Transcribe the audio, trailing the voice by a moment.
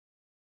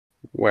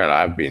Well,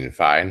 I've been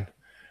fine.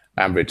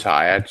 I'm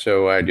retired,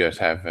 so I just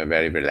have a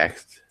very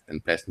relaxed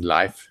and pleasant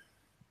life.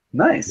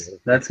 Nice.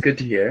 That's good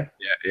to hear.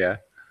 Yeah, yeah.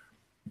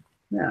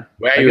 Yeah.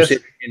 Where are I you guess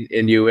sitting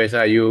in US?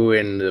 Are you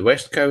in the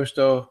West Coast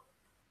or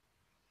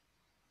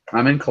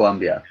I'm in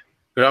Colombia.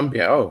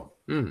 Colombia? Oh,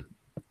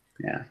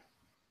 Yeah.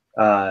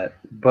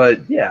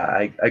 But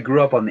yeah, I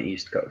grew up on the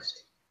East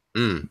Coast.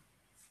 mm,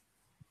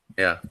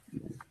 yeah.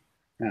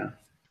 Yeah.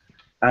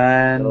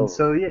 And So,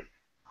 so yeah.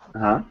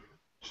 Huh?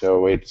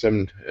 so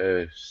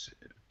it's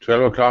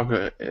 12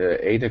 o'clock,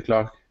 8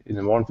 o'clock in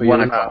the morning for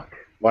One you now. o'clock.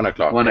 1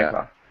 o'clock, One yeah.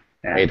 o'clock.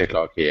 Yeah. 8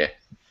 o'clock here.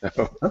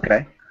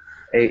 Okay.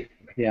 8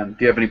 p.m.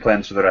 Do you have any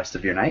plans for the rest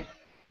of your night?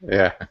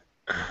 Yeah.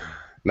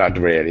 Not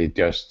really,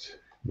 just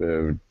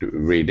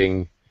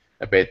reading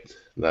a bit.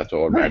 That's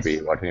all. Maybe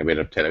Nice. watching a bit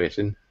of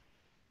television.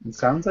 It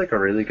sounds like a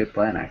really good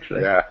plan,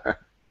 actually. Yeah.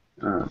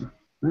 All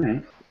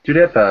right.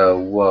 Julieta,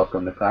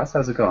 welcome to class.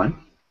 How's it going?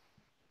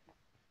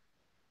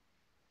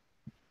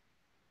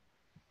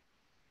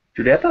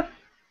 Julieta?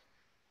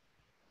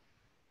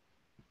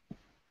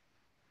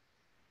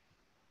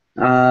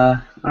 All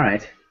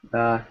right.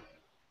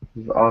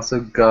 We've also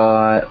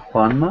got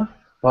Juanma.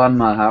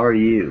 Juanma, how are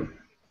you?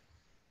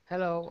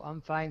 Hello,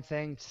 I'm fine,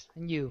 thanks.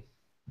 And you?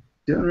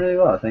 Doing really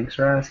well. Thanks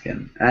for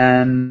asking.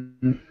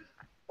 And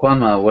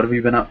Juanma, what have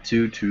you been up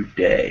to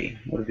today?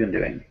 What have you been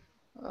doing?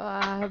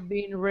 I have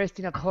been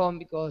resting at home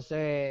because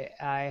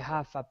I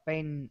have a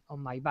pain on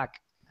my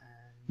back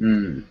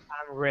and Hmm.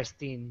 I'm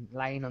resting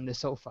lying on the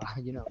sofa,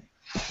 you know.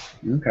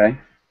 Okay.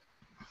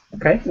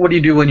 Okay. What do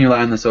you do when you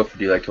lie on the sofa?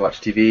 Do you like to watch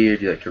TV, or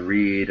do you like to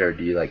read, or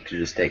do you like to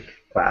just take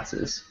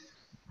classes?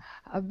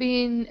 I've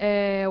been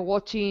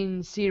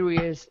watching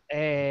series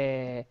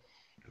in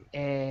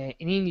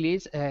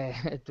English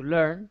to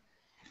learn,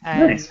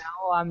 and Nice.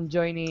 now I'm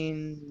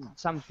joining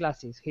some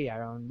classes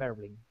here on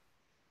Berlin.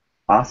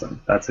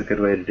 Awesome. That's a good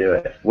way to do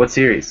it. What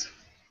series?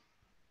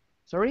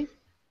 Sorry?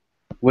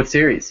 What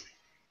series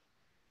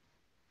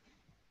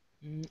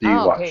do you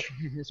Okay. watch?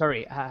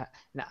 Sorry.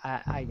 No,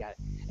 I got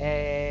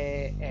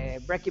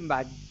it. Breaking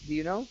Bad, do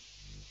you know?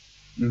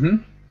 Mm-hmm.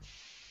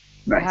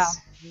 I have Nice.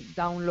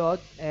 download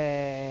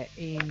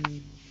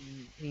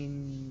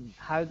in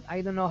how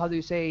I don't know how do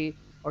you say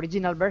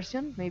original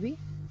version maybe?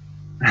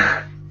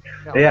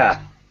 No.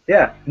 Yeah.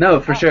 Yeah. No,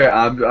 for Ah, sure.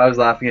 I was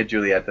laughing at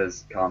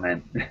Julieta's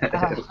comment.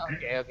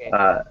 okay, okay.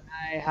 uh,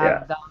 I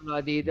have yeah.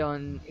 downloaded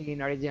on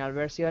in original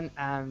version,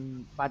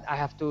 but I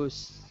have to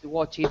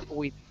watch it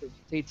with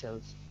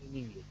subtitles in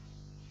English.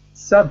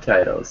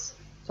 Subtitles.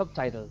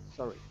 Subtitles,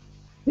 sorry.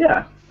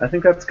 Yeah, I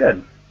think that's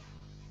good.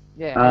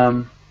 Yeah, I think.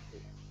 Um,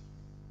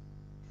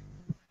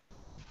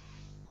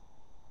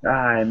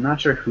 I'm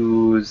not sure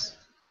whose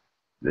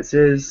this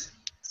is.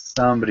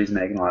 Somebody's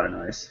making a lot of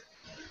noise.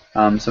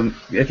 So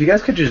if you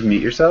guys could just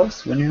mute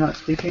yourselves when you're not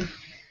speaking.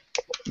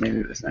 Maybe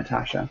it was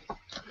Natasha.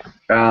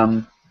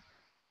 Um,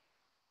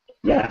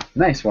 yeah,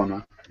 nice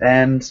one.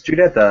 And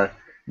Juditha,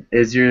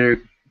 is your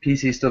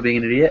PC still being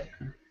an idiot?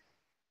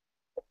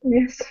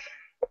 Yes,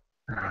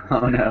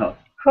 Oh no,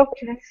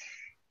 hopeless.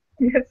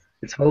 Yes.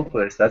 it's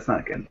hopeless. That's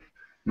not good.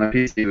 My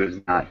PC was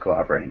not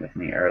cooperating with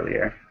me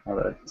earlier,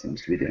 although it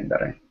seems to be doing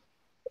better.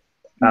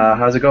 Mm.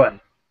 How's it going?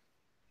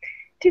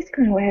 Just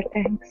going well,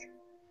 thanks.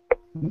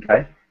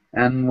 Okay.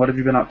 And what have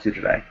you been up to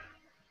today?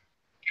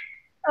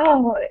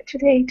 Oh,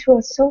 today it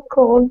was so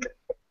cold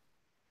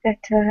that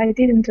I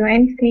didn't do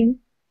anything.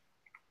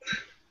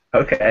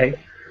 Okay.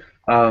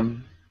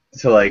 Um,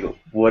 so like,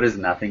 what does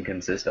nothing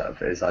consist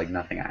of? Is like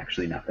nothing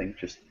actually nothing,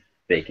 just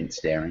vacant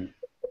staring?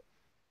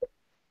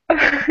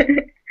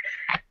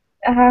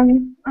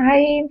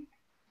 I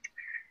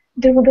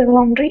do the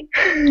laundry.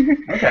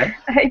 Okay.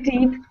 I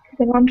did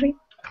the laundry,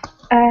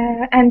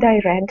 and I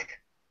read.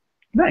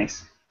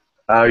 Nice.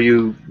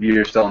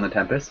 You're still in the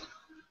Tempest?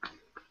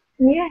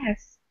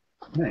 Yes.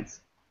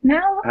 Nice.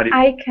 Now How do you?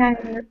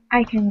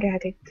 I can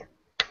get it.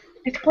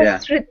 It Yeah.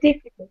 was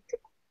difficult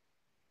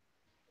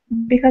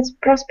because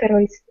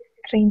Prospero is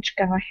a strange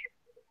guy.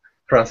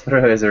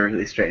 Prospero is a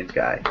really strange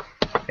guy.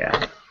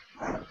 Yeah.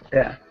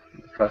 Yeah.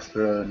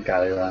 Prospero and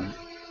Galilean.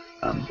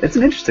 It's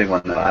an interesting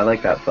one though. I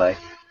like that play.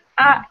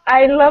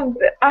 I love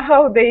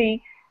how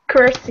they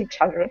curse each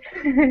other.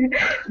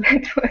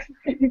 That was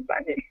really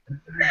funny.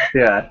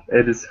 Yeah,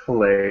 it is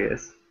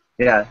hilarious.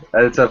 Yeah,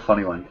 it's a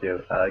funny one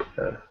too. I like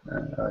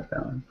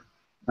that one.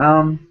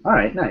 All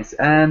right, nice.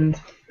 And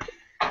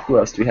who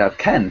else do we have?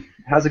 Ken,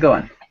 how's it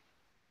going?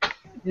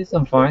 Yes,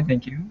 I'm fine,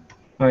 thank you.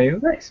 How are you?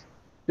 Nice.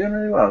 Doing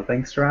really well.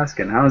 Thanks for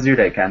asking. How was your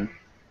day, Ken?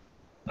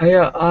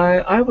 Yeah,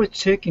 I was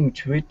checking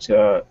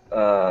Twitter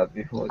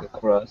before the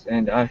class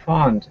and I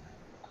found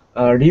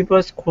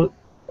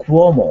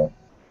Cuomo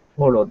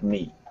followed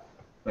me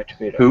on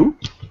Twitter. Who?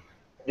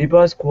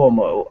 Rivers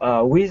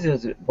Cuomo,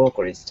 Wizards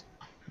vocalist.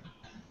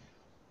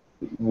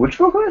 Which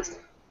vocalist?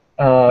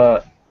 Uh,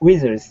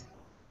 Wizards,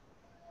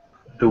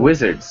 The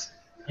Wizards.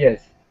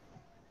 yes.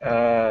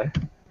 Uh,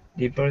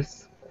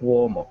 Rivers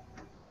Cuomo.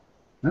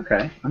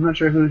 Okay, I'm not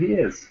sure who he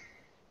is.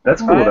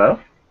 That's cool Kind, though.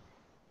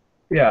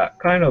 yeah,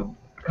 kind of.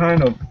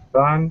 kind of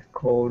band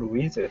called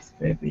Wizards,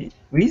 maybe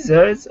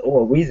Wizards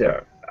or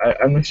Wizard.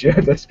 I'm not sure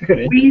the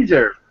spelling.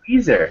 Weezer.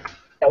 Weezer.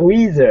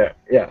 Wizard,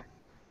 yeah,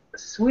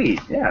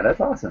 Sweet. Yeah, that's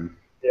awesome.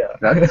 yeah.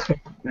 That's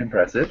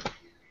impressive.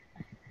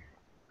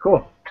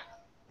 Cool.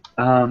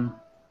 Yeah.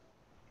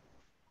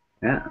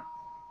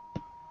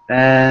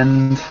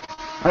 And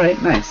all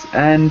right, nice.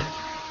 And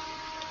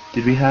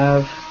did we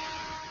have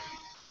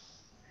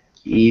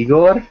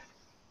Igor?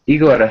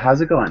 Igor,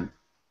 how's it going?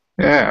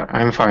 Yeah,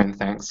 I'm fine,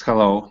 thanks.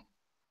 Hello.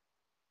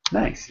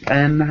 Nice.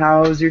 And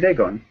how's your day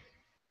going?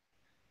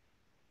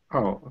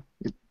 Oh,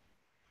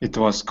 it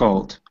was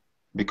cold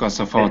because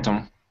of Yeah.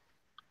 autumn.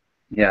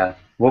 Yeah.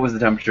 What was the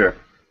temperature?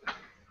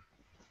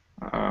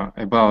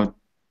 About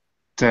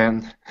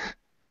 10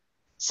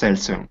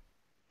 Celsius.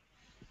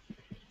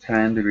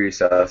 10 degrees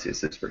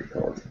Celsius. It's pretty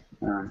cold.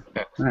 Yeah.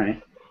 All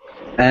right.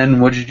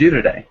 And what did you do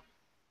today?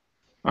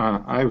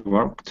 I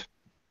worked.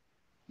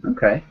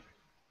 Okay.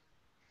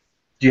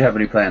 Do you have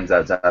any plans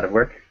outside of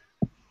work?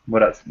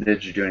 What else?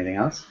 Did you do anything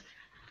else?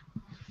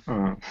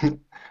 Uh,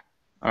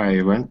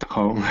 I went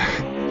home.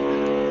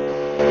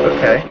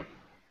 Okay.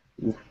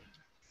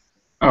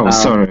 Oh,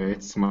 sorry,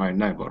 it's my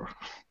neighbor.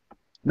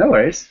 No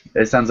worries.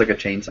 It sounds like a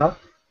chainsaw.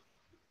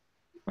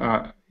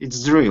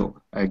 It's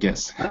drill, I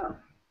guess. Oh.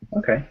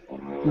 Okay.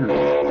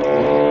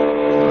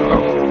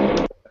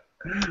 Oh,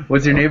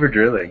 What's your neighbor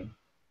drilling?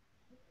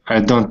 I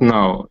don't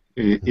know.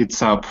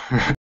 It's up.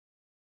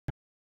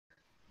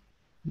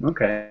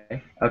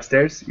 Okay.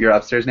 Upstairs? Your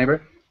upstairs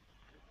neighbor?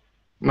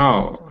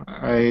 No,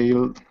 I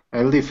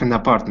live in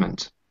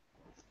apartment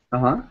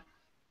Uh-huh.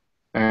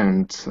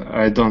 and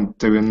I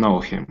don't even know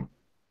him.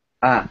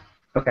 Ah.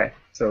 Okay.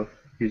 So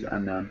he's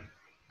unknown.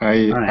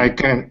 I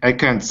Alright. I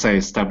can't say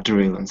stop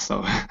drilling,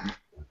 so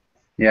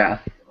Yeah.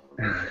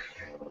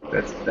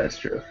 That's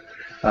true.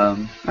 All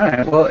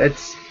right. Well,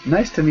 it's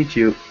nice to meet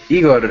you,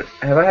 Igor.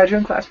 Have I had you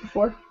in class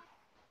before?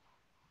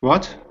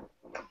 what?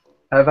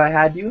 Have I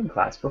had you in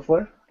class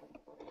before?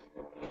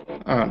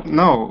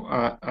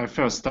 No,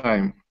 first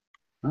time.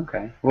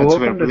 Okay. Well, That's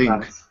welcome to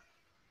Verbling. class.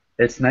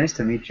 It's nice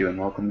to meet you, and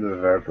welcome to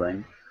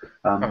Verbling.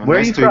 Where are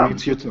Nice you to from?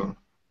 meet you too.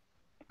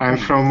 I'm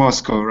from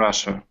Moscow,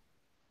 Russia.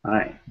 All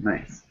right.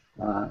 Nice.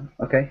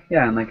 Okay.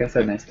 Yeah, and like I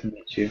said, nice to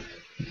meet you.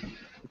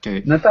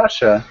 Okay.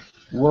 Natasha,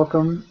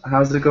 welcome.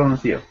 How's it going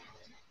with you?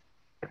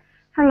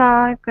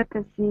 Hello, good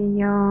to see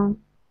you.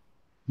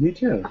 You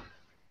too.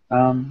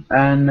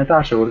 And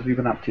Natasha, what have you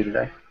been up to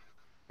today?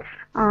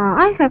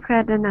 I have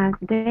had a nice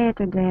day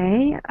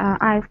today.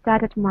 I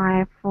started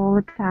my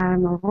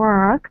full-time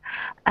work,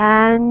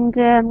 and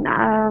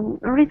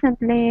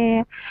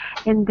recently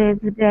in this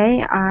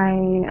day I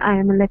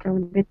am a little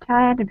bit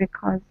tired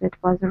because it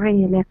was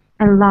really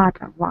a lot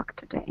of work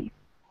today.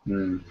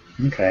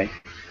 Okay.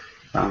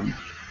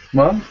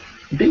 Well,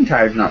 being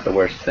tired is not the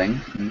worst thing,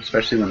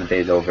 especially when the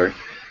day's over.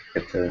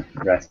 Get to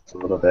rest a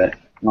little bit.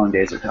 Long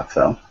days are tough,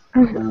 though.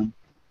 Yeah.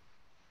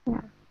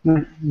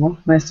 Well,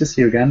 nice to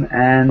see you again.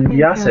 And Thank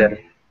you.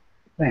 Yasser,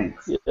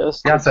 thanks.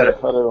 Yes, Yasser,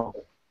 hello.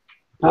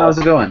 how's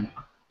it going?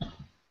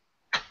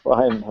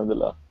 Fine,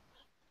 alhamdulillah.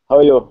 How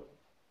are you?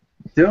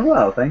 Doing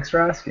well, thanks for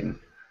asking.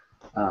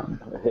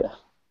 Yeah.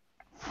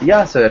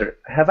 Yasser,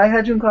 have I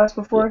had you in class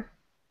before?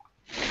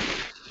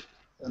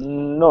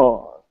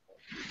 No,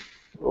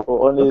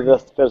 only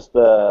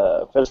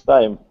the first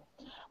time.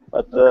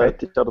 But Okay.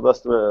 teacher,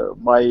 that's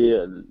my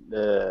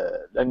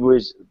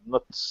language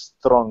not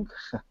strong.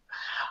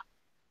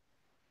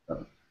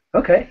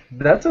 Okay,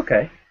 that's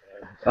okay.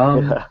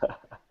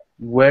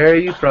 Where are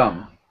you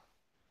from?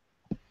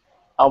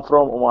 I'm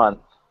from Oman.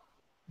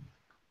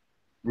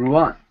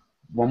 Rouen.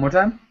 One more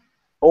time?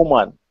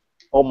 Oman.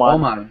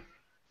 Oman.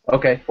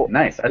 Okay,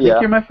 nice. I think Yeah.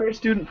 you're my first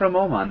student from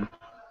Oman.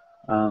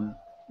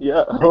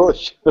 Yeah. Nice. Oh,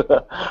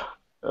 sure.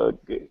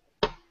 Okay.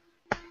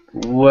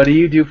 What do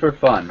you do for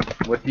fun?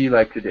 What do you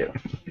like to do?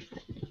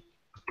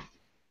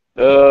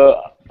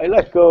 I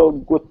like go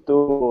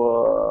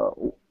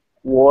to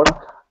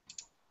work.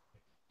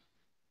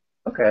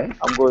 Okay.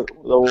 I'm going to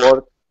the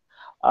work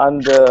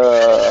and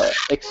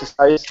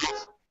exercise,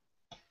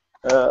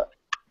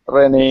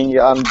 running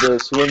and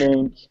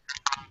swimming,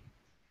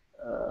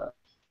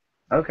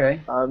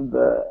 Okay. and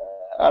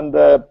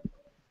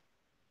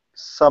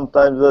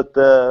sometimes that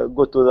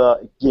go to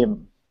the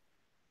gym.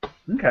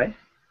 Okay.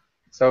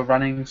 So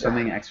running,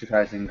 swimming,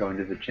 exercising, going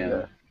to the gym.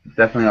 Yeah.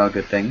 Definitely all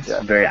good things.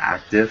 Yeah. Very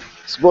active.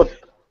 Sport.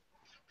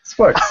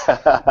 Sports.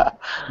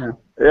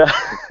 Yeah.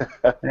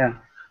 Yeah.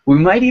 We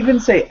might even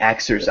say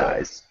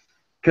exercise.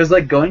 Because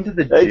like going to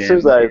the gym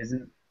Exercise.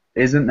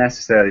 isn't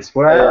necessarily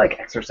sport. I Yeah. like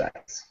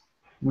exercise,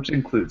 which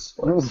includes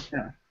sports.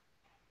 Yeah.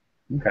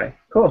 Okay.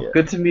 Cool. Yeah.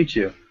 Good to meet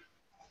you.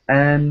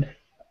 And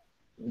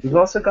we've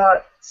also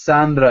got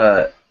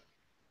Sandra.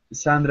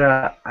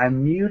 Sandra, I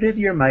muted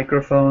your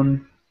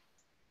microphone.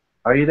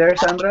 Are you there,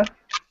 Sandra?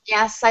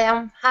 Yes, I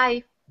am.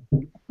 Hi.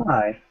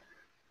 Hi.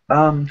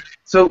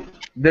 So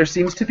there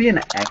seems to be an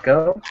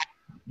echo.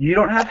 You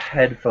don't have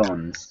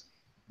headphones,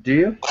 do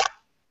you?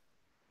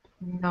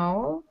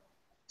 No.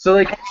 So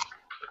like,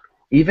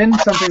 even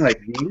something like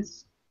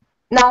these.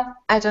 No,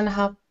 I don't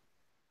have.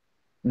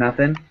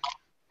 Nothing?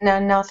 No,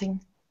 nothing.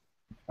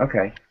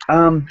 Okay.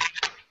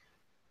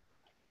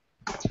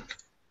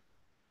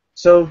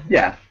 So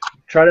yeah,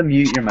 try to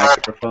mute your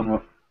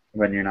microphone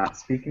when you're not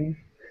speaking.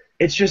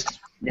 It's just,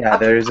 yeah,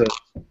 Okay. there's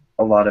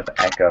a lot of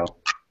echo.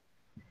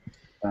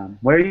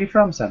 Where are you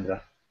from,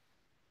 Sandra?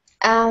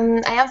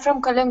 I am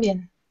from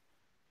Colombian.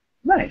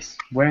 Nice.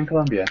 Where in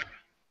Colombia?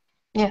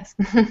 Yes.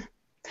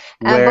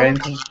 Where in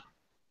Bogota.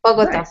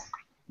 Bogota. Nice.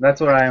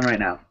 That's where I am right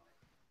now.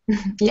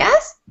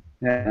 Yes?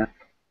 Yeah.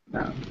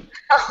 Nice.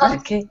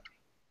 Okay.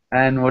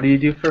 And what do you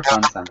do for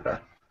fun,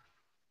 Sandra?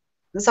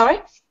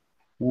 Sorry?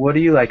 What do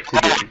you like to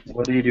do?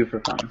 What do you do for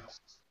fun?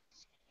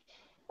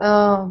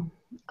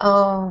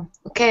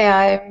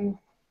 Okay.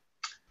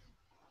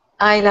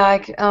 I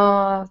like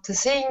to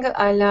sing.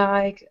 I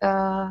like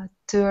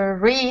to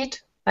read.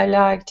 I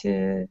like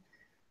to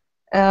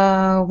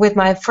with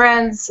my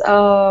friends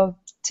to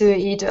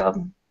eat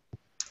in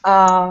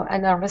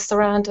a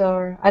restaurant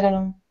or I don't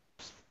know.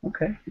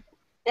 Okay.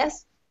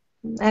 Yes,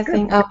 I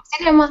think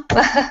cinema.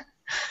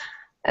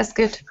 That's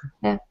good.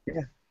 Yeah.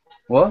 Yeah.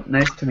 Well,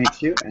 nice to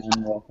meet you,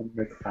 and welcome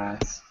to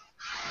class.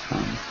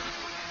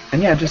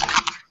 And yeah, just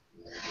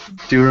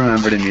do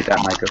remember to mute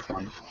that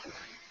microphone.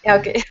 Yeah.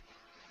 Okay.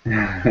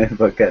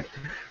 But good.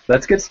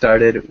 Let's get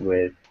started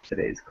with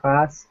today's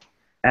class.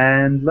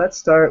 And let's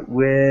start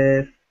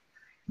with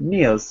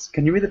Niels.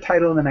 Can you read the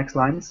title in the next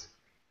lines?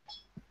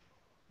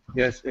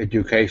 Yes,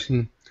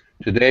 education.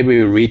 Today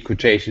we will read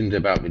quotations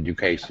about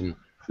education,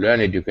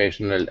 learn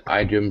educational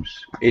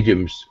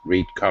idioms,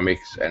 read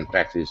comics, and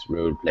practice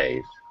role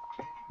plays.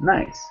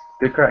 Nice.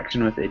 Good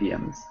correction with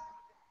idioms.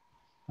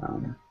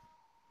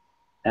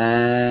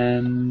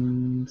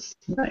 And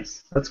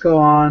nice. Let's go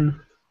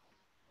on.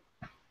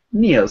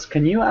 Niels,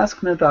 can you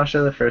ask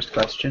Natasha the first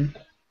question?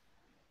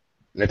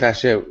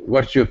 Natasha,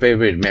 what's your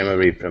favorite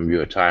memory from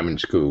your time in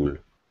school?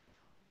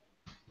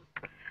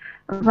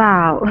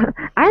 Wow,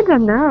 I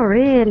don't know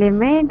really.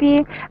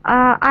 Maybe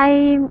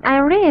I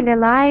really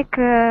like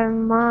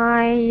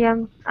my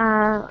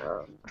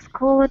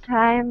school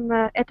time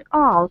at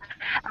all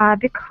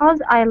because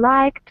I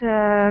liked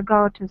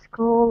go to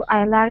school.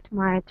 I liked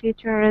my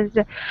teachers,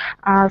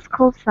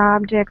 school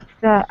subjects,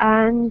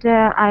 and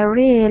I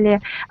really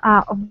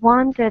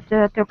wanted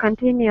to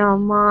continue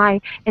my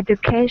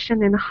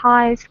education in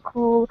high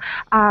school.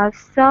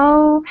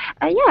 So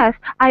yes,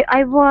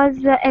 I was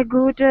a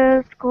good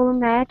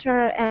schoolmate,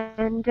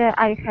 and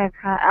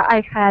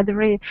I had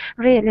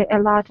really a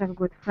lot of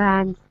good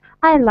friends.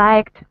 I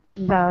liked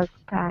those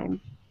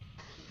times.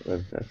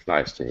 Well, that's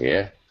nice to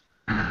hear.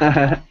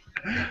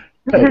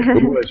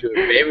 Who was your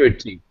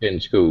favorite teacher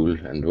in school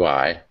and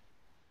why?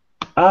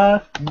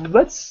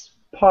 Let's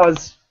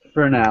pause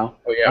for now.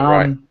 Oh yeah,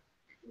 right.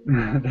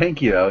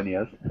 Thank you,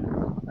 Niels.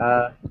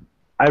 I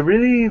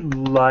really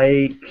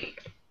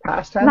like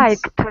past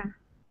tense.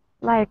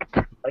 Liked.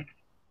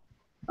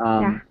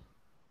 Yeah.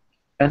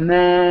 And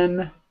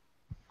then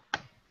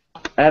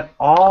at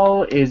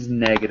all is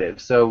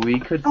negative, so we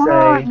could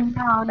say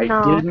no. I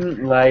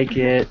didn't like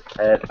it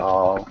at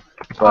all,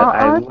 but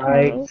I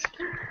liked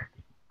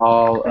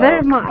all very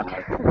of much.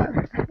 my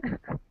time.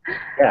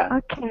 Yeah.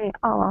 Okay,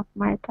 all of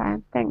my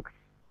time. Thanks.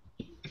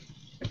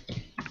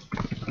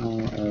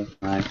 All of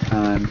my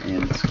time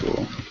in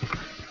school.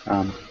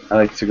 I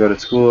like to go to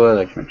school. I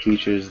liked my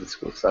teachers, the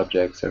school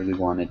subjects. I really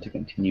wanted to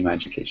continue my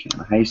education in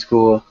high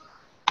school.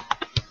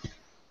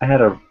 I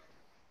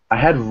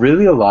had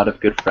really a lot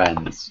of good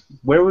friends.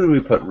 Where would we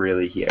put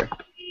really here?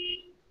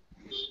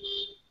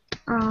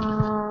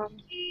 I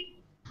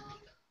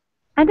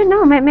don't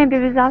know. Maybe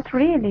without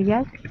really.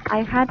 Yes,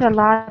 I had a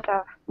lot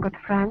of good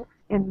friends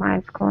in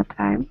my school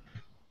time.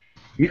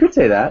 You could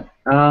say that.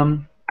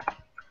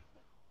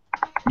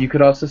 You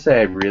could also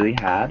say I really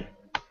had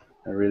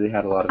a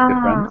lot of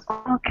good friends.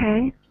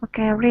 Okay,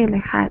 I really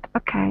had.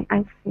 Okay,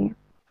 I see.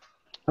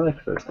 I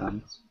like those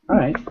times. All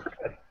right.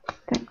 Good.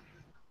 Thanks.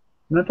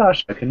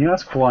 Natasha, can you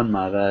ask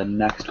Juanma the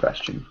next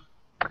question?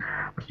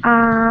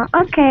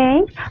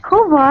 Okay.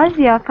 Who was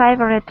your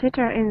favorite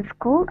teacher in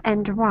school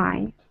and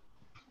why?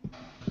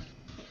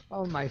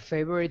 Oh, my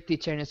favorite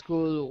teacher in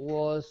school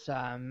was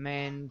a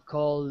man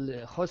called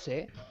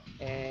Jose.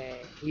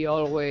 He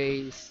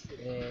always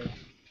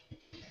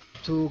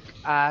took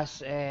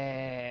us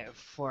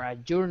for a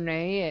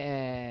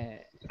journey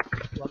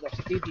to other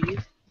cities,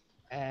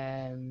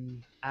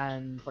 and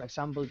for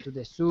example to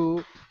the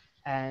zoo,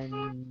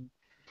 and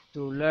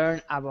to learn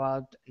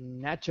about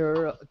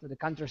nature, to the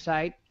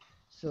countryside.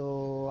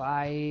 So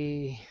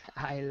I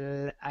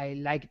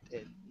liked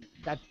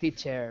that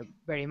teacher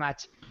very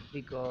much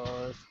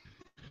because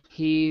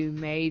he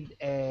made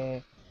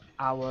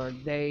our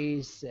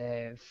days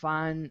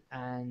fun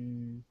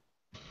and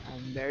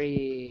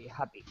very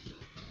happy.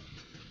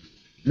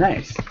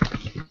 Nice.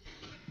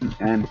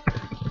 And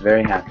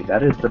very happy.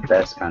 That is the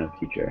best kind of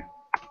teacher.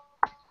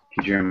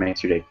 Teacher who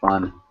makes your day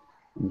fun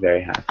and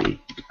very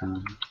happy.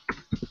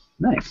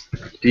 Nice.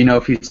 Do you know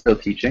if he's still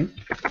teaching?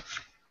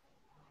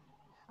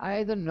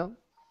 I don't know.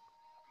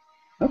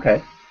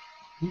 Okay.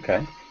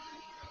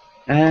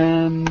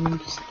 And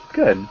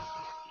good.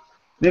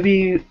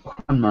 Maybe,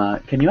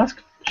 can you ask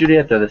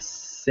Julieta the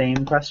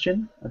same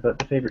question about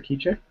the favorite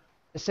teacher?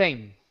 The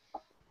same.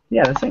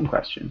 Yeah, the same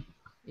question.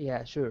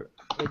 Yeah, sure.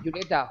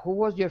 Julieta, who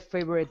was your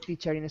favorite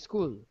teacher in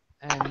school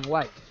and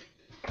why?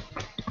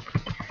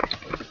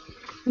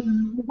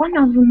 One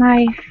of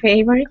my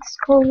favorite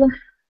school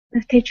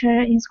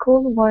teacher in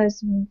school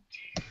was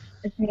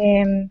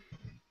the,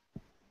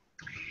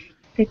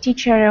 the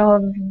teacher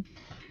of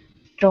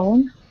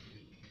John.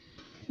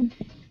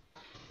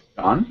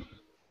 John?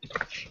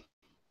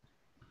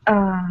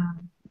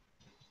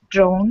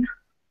 Drawing.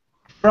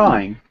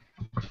 Drawing.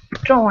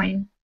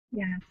 Drawing.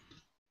 Yeah.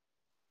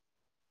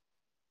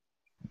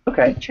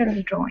 Okay. Teacher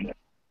of drawing.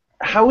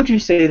 How would you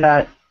say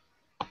that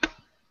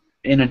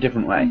in a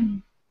different way?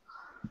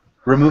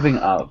 Removing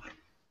of.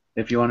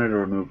 If you wanted to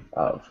remove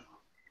of.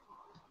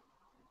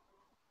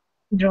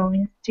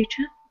 Drawing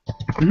teacher.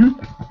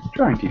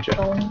 Drawing teacher.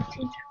 Drawing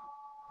teacher.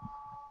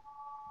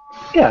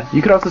 Yeah,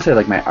 you could also say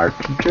like my art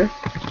teacher.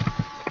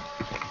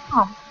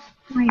 Oh,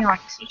 my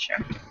art teacher.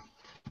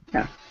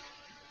 Yeah.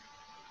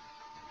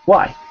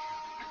 Why?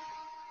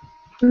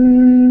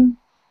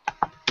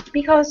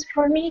 Because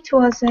for me it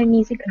was an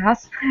easy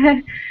class.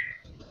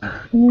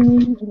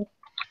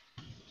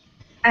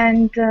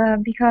 And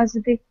because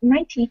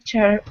my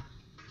teacher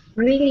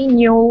really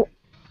knew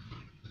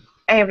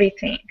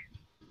everything.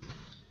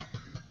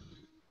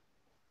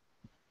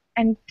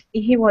 And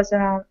he was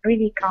a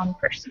really calm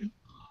person.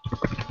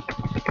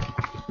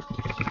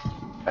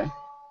 Okay.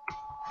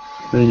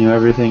 Really knew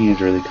everything.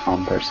 He's a really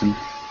calm person.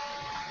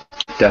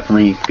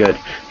 Definitely good.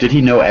 Did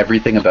he know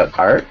everything about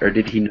art, or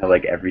did he know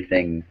like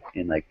everything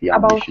in like the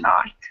About omniscient?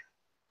 art.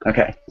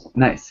 Okay,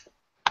 nice.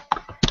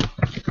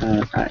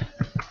 Alright.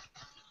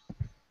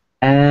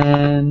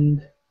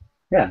 And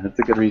yeah, that's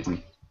a good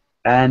reason.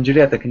 And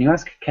Julieta, can you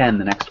ask Ken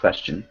the next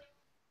question?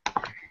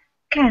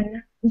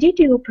 Ken, did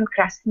you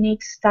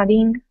procrastinate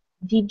studying?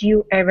 Did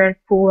you ever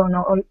pull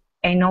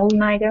an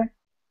all-nighter?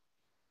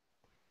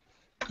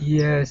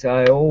 Yes,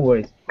 I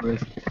always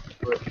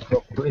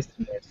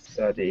procrastinate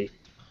study.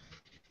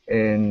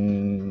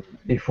 And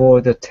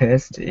before the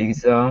test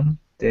exam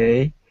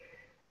day,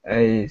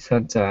 I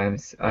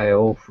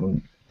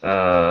often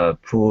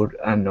pull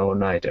an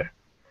all-nighter.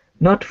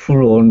 Not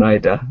full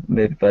all-nighter,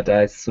 but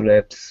I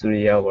slept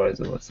 3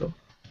 hours or so.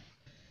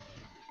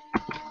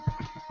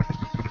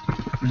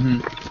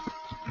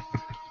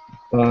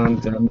 Burn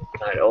the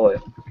midnight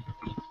oil.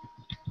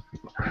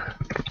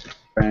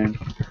 Burn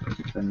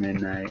the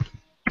midnight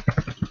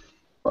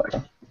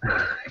oil.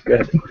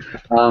 Good.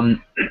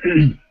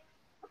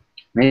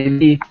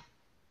 Maybe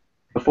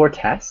before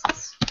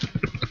tests,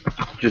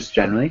 just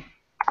generally.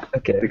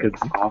 Okay. Because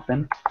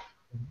often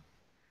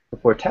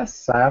before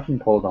tests, I often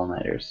pulled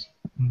all-nighters.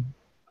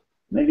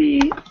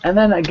 Maybe, and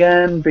then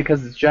again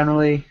because it's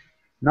generally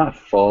not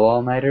full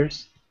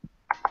all-nighters,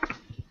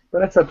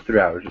 but it's up 3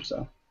 hours or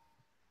so.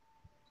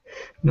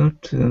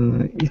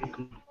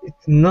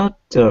 It's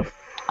not a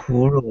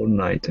full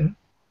all-nighter.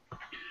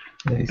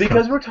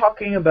 Because we're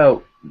talking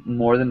about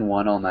more than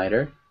one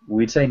all-nighter,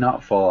 we'd say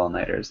not full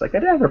all-nighters. Like I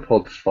never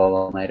pulled full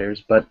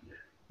all-nighters, but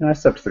you know, I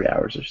slept 3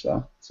 hours or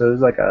so. So it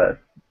was like a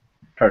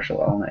partial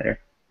all-nighter,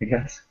 I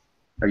guess.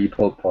 Or you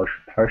pulled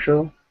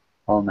partial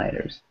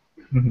all-nighters.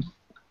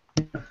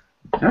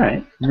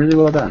 Alright, really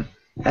well done.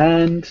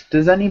 And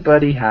does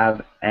anybody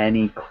have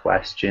any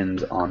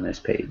questions on this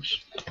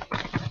page?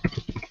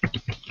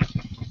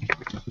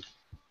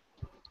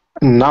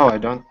 No, I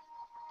don't.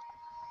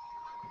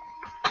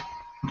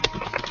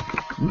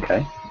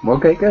 Okay.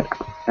 Okay, good.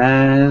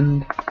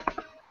 And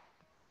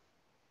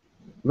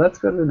let's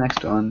go to the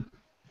next one.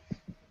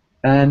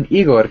 And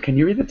Igor, can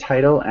you read the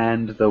title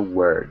and the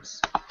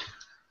words?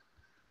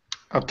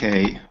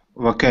 Okay,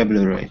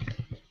 vocabulary.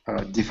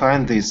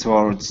 Define these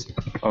words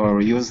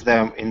or use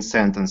them in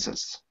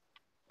sentences.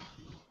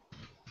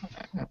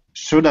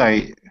 Should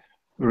I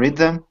read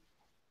them?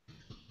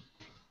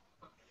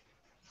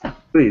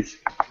 Please.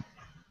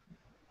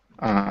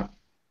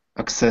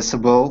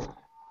 Accessible,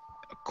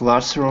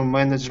 classroom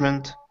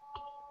management,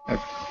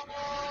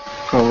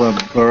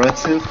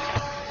 collaborative,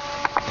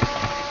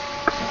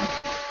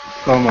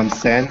 common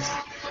sense.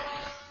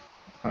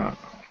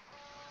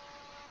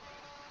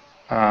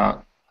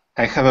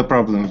 I have a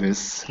problem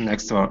with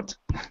next word.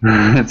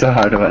 It's a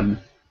hard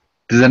one.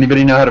 Does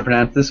anybody know how to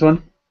pronounce this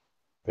one?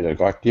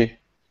 Pedagogy.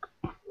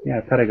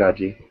 Yeah,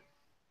 pedagogy.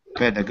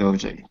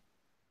 Pedagogy.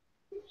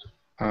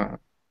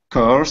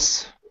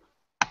 Course.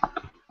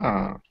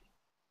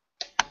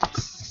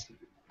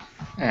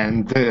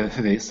 And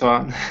this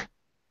one.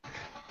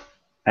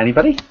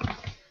 Anybody?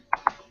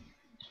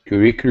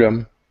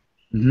 Curriculum.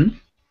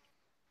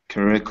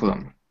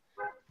 Curriculum.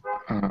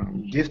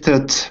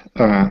 Gifted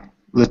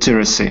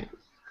literacy.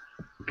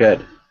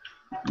 Good.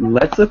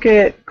 Let's look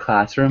at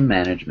classroom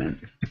management.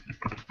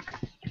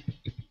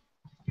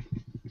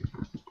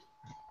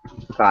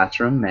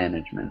 Classroom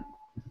management.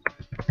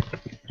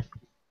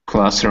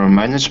 Classroom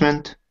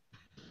management.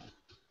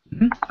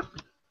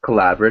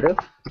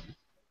 Collaborative.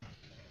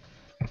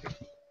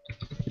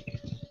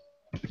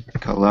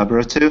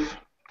 Collaborative.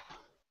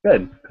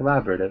 Good.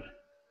 Collaborative.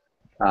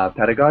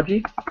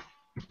 Pedagogy.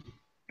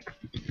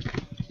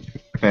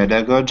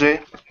 Pedagogy.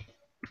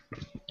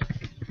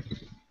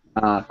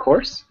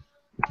 Course.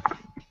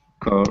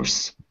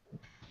 Course.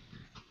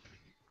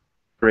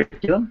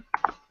 Curriculum.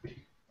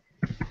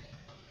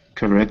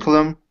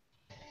 Curriculum.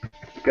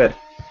 Good.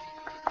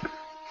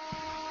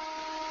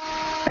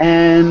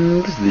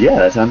 And yeah,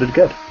 that sounded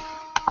good.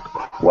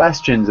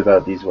 Questions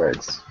about these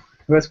words?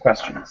 Who has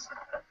questions?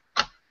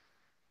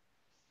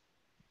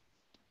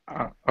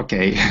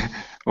 Okay.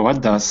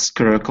 What does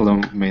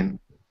curriculum mean?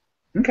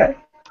 Okay.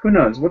 Who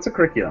knows? What's a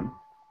curriculum?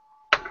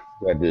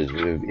 What is,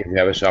 if you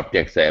have a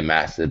subject, say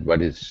math,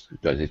 does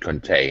it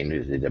contain?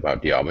 Is it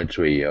about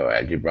geometry or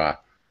algebra?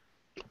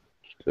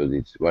 So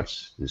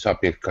what's the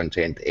subject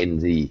content in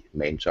the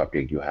main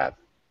subject you have?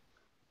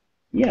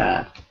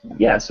 Yeah.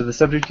 So the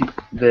subject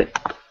that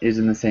is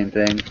in the same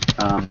thing,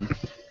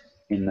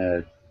 in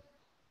the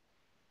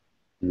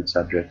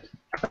subject,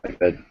 like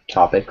the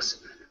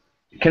topics.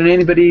 Can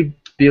anybody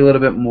be a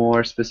little bit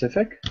more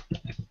specific?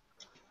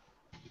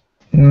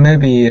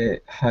 Maybe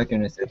how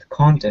can I say the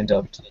content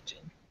of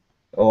teaching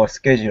or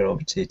schedule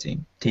of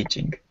teaching?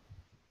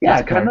 Yeah,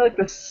 That's kind of like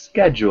the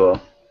schedule.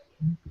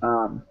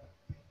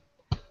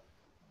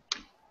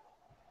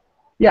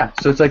 Yeah,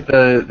 so it's like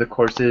the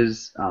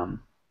courses,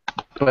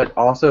 but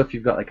also if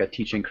you've got like a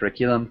teaching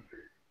curriculum,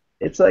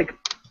 it's like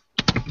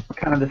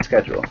kind of the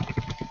schedule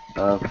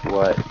of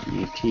what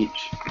you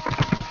teach.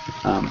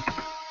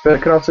 But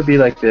it could also be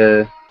like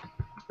the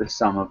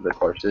sum of the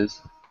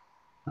courses.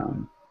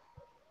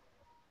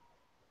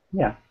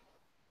 Yeah,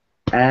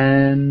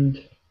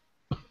 and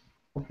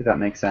hopefully that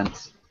makes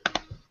sense.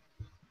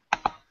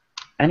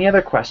 Any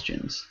other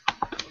questions?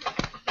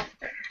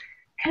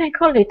 Can I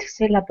call it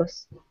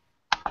syllabus?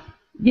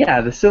 Yeah,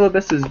 the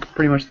syllabus is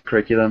pretty much the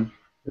curriculum.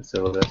 The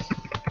syllabus.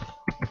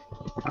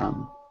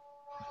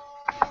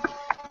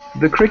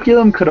 The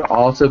curriculum could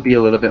also be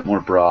a little bit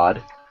more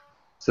broad.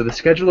 So the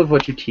schedule of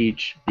what you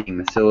teach, being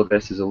the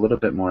syllabus, is a little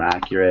bit more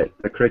accurate.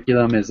 The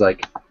curriculum is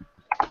like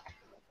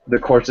the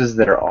courses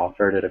that are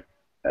offered at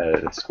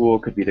a school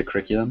could be the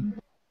curriculum.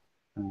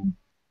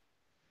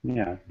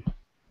 Yeah.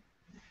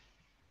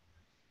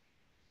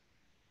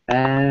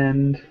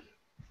 And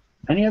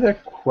any other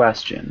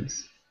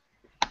questions?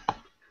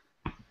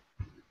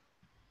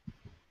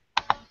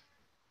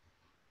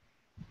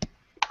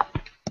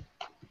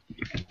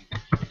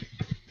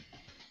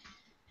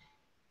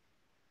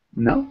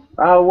 No?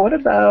 What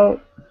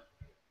about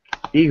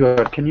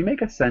Igor? Can you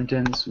make a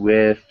sentence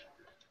with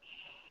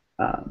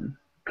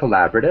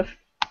collaborative?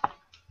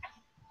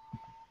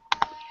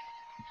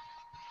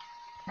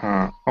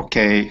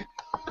 Okay.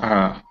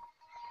 I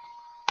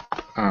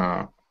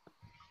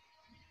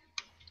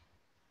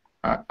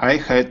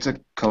had a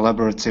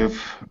collaborative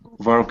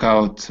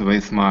workout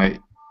with my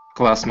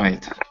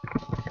classmate.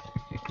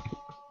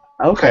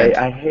 Okay,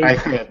 I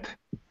had.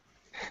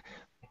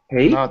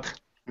 Hate?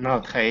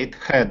 Not hate.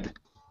 Had.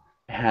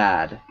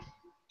 Had.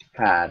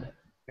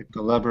 A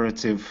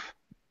collaborative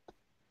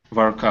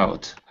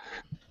workout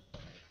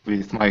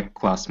with my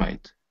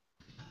classmate.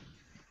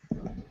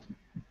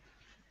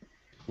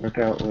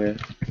 Workout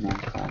with my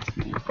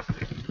classmate.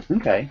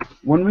 Okay.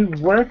 When we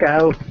work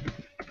out,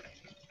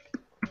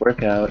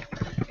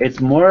 it's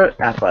more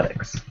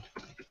athletics.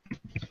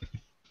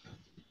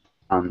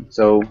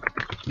 So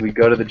we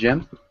go to the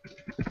gym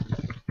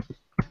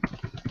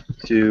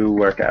to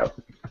work out.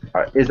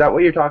 Is that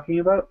what you're talking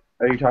about?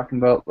 Are you talking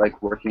about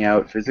like working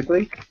out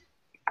physically?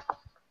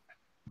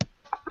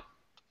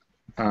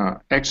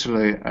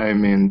 Actually, I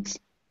meant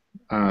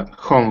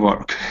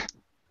homework.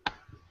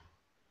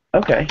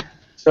 Okay.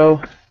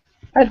 So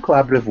I had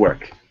collaborative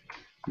work.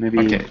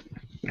 Maybe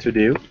to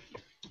do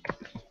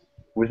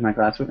with my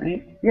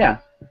classmate. Yeah.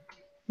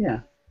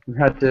 We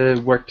had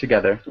to work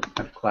together.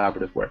 Have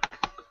collaborative work.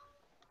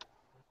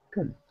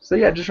 Good. So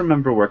yeah, just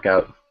remember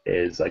workout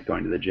is like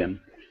going to the gym.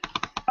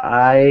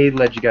 I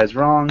led you guys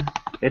wrong.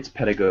 It's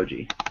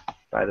pedagogy,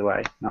 by the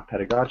way, not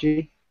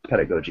pedagogy.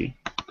 Pedagogy.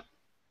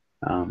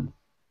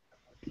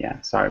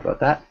 Yeah, sorry about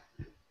that.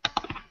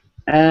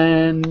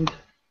 And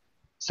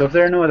so if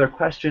there are no other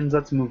questions,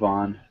 let's move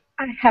on.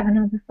 I have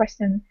another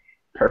question.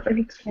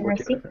 Perfect.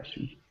 What's Literacy. your other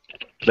question?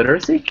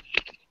 Literacy?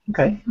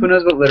 Okay. Who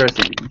knows what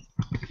literacy means?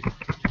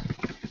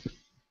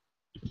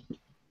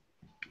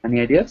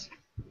 Any ideas?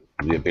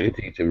 The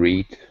ability to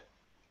read,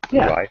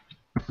 Yeah. write.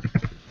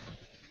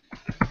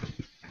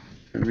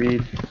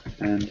 Read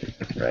and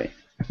write.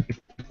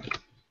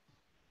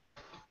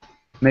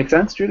 Make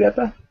sense,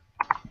 Julieta?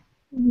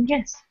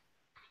 Yes.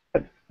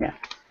 Yeah.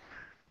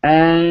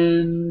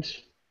 And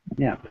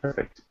yeah,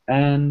 perfect.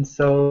 And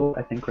so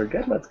I think we're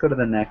good. Let's go to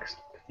the next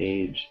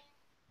page.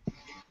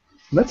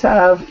 Let's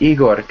have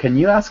Igor. Can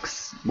you ask,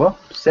 well,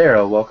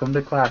 Sarah, welcome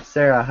to class.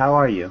 Sarah, how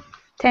are you?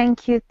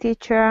 Thank you,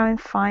 teacher. I'm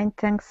fine,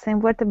 thanks.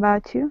 And what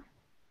about you?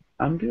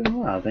 I'm doing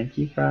well. Thank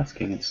you for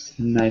asking. It's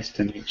nice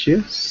to meet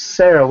you.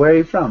 Sarah, where are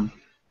you from?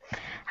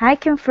 I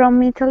came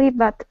from Italy,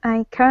 but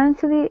I'm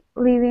currently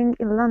living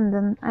in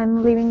London.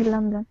 I'm living in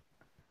London.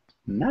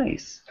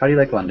 Nice. How do you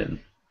like London?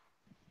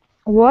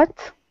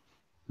 What?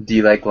 Do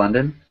you like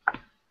London?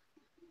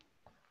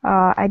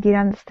 I didn't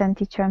understand,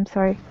 teacher. I'm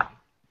sorry.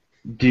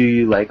 Do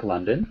you like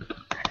London?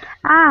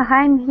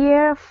 I'm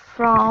here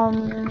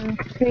from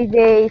 3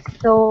 days,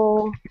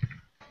 so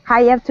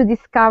I have to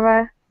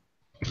discover.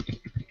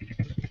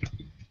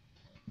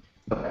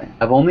 Okay.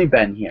 I've only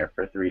been here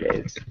for 3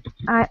 days.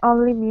 I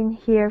only been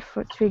here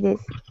for 3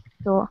 days,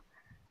 so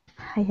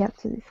I have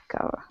to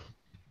discover.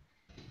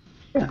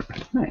 Yeah,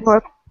 nice.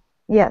 Work.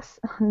 Yes,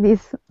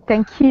 this.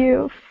 Thank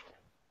you.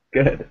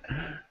 Good.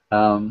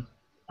 All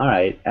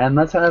right, and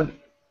let's have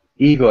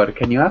Igor.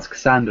 Can you ask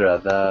Sandra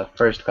the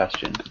first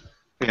question?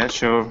 Yeah,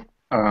 sure.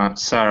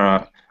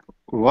 Sarah,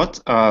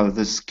 what are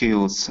the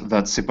skills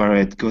that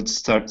separate good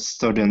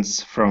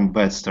students from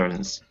bad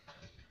students?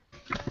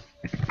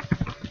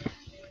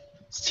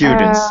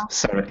 Students,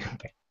 sorry.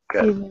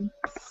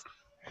 Students.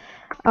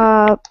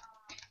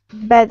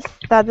 Bad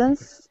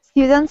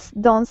students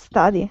don't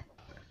study,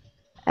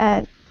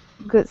 and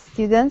good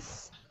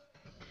students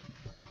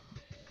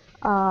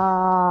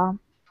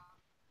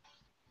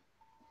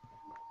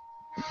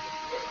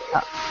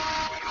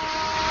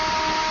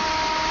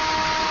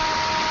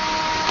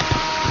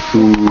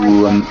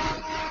Ooh,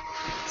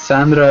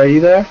 Sandra, are you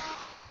there?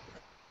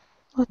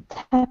 what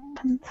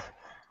happened?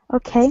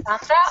 Okay,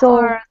 Sandra so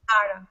or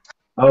Sarah?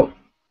 Oh,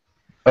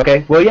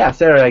 okay. Well, yeah,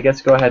 Sarah, I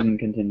guess go ahead and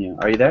continue.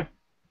 Are you there?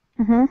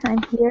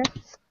 I'm here.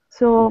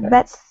 So Okay.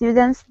 bad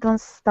students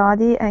don't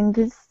study, and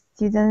good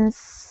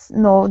students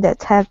know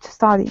that have to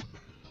study.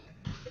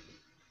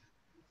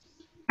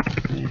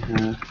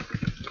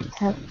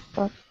 Have to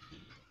study.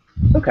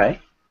 Okay.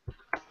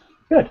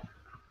 Good.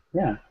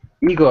 Yeah.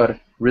 Igor,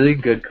 really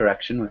good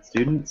correction with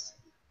students.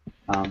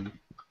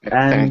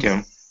 Thank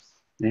you.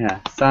 Yeah,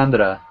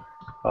 Sandra,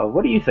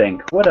 what do you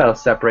think? What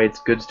else separates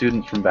good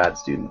students from bad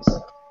students?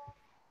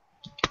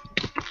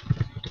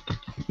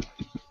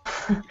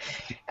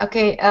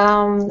 Okay,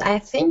 I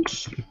think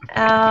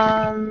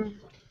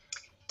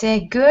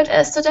the good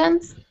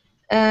students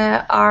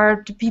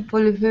are the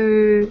people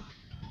who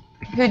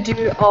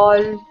do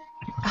all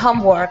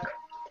homework,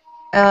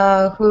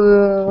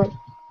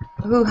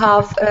 who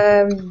have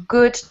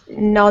good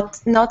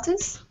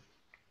notice,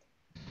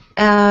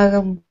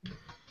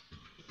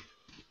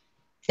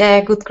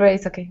 yeah, good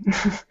grades. Okay.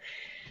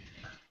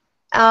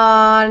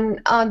 And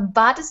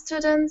bad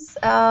students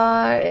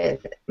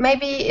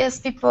maybe is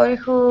people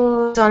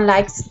who don't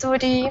like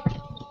study,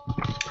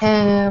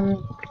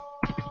 who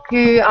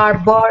are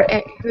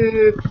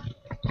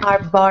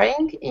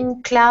boring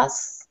in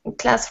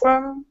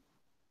classroom.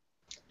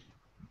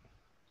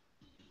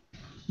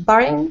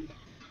 Boring.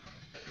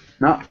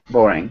 Not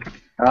boring.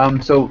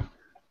 So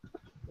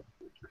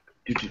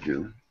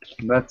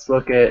let's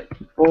look at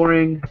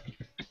boring.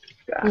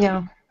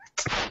 Yeah.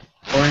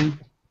 Boring.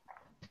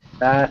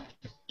 That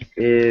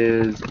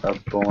is a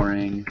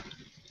boring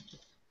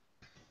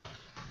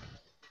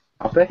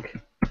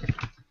topic.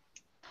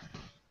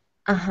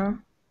 Uh-huh.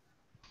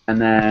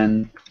 And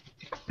then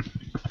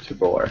to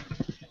bore.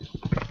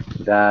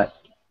 That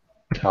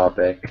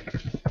topic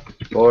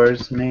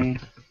bores me.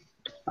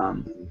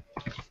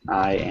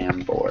 I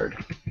am bored.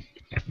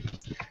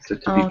 So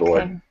to be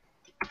bored.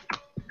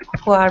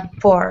 Who are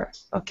bored.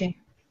 Okay.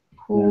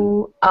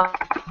 Who are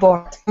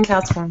bored in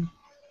classroom.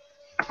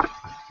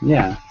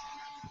 Yeah.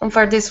 And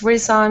for this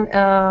reason,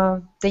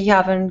 they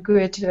haven't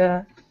good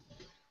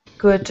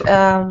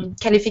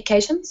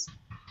qualifications.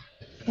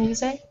 Can you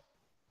say?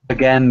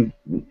 Again,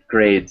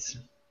 grades.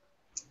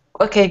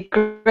 Okay,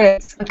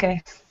 grades.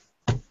 Okay.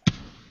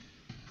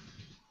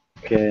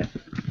 Okay,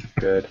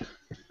 good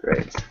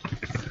grades.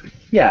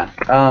 Yeah.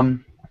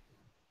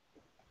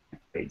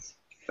 Grades.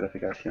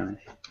 Calificaciones.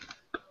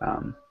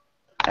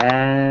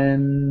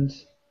 And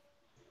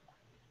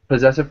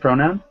possessive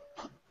pronoun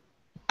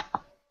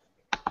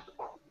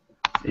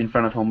in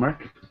front of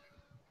homework.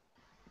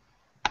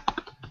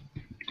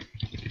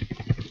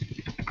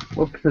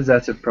 What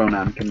possessive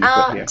pronoun can we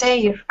put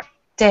here?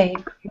 They.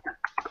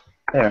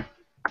 There.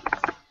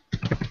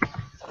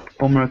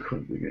 Homework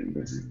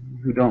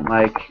who don't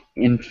like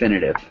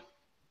infinitive.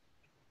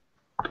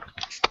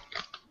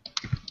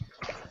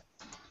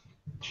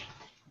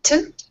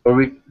 To?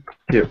 Or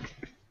to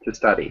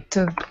study.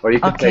 To. Or you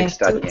could Okay, take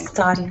studying. to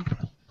study.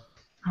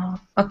 Oh,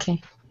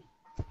 okay.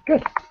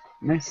 Good.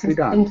 Nicely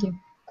done. Thank you.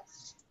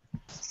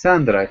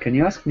 Sandra, can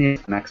you ask me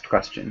the next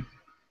question?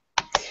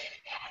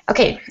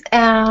 Okay.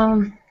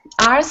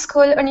 Are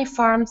school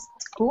uniforms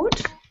good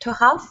to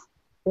have?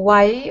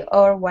 Why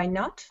or why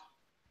not?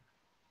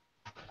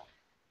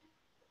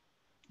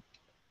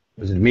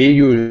 Was it me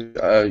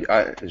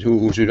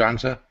who should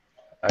answer?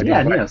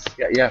 Yeah, Niels.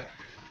 Yeah.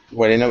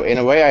 Well, in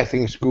a way, I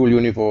think school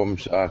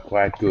uniforms are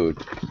quite good,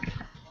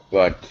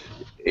 but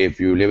if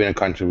you live in a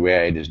country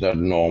where it is not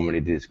normal,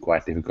 it is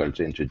quite difficult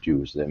to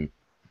introduce them.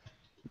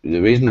 The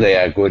reason they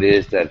are good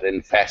is that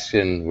then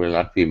fashion will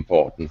not be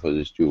important for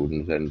the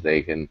students, and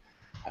they can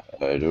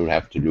don't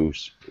have to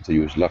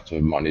use lots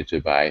of money to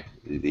buy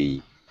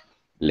the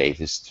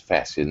latest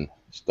fashion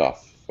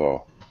stuff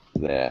for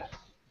their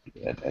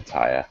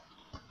attire.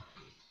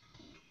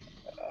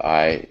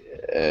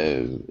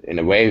 in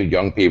a way,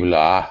 young people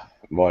are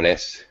more or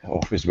less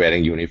always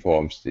wearing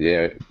uniforms.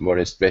 They're more or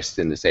less dressed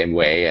in the same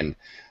way, and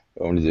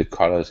only the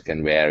colors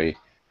can vary.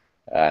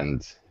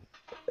 And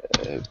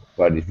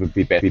but it would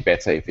be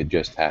better if it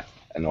just had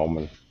a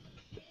normal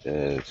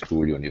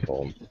school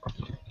uniform.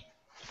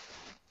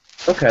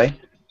 Okay.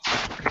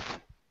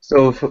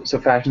 So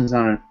fashion's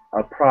not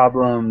a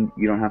problem.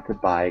 You don't have to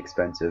buy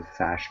expensive,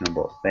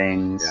 fashionable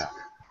things. Yeah.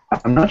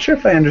 I'm not sure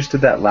if I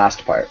understood that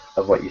last part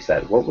of what you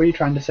said. What were you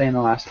trying to say in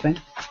the last thing?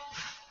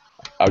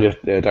 I was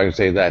just trying to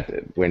say that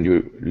when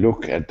you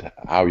look at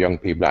how young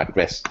people are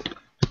dressed,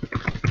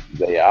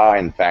 they are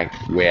in fact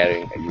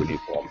wearing a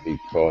uniform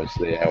because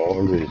they are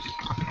always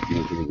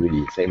using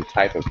the same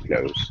type of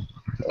clothes.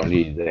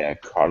 Only their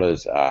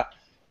colors are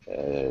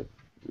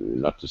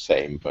not the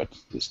same, but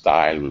the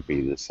style will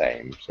be the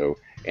same. So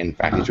in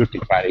fact, it should be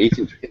quite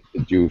easy to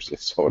introduce a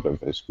sort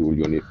of a school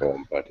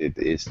uniform, but it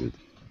isn't.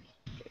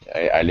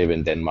 I live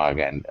in Denmark,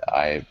 and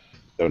I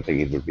don't think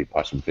it would be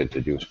possible to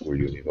introduce school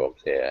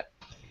uniforms here.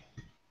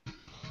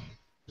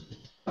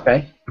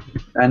 Okay.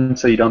 And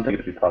so you don't think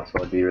it would be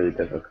possible? It'd be really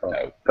difficult.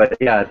 No. But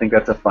yeah, I think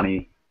that's a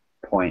funny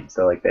point.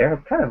 So like they're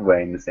kind of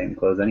wearing the same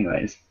clothes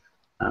anyways.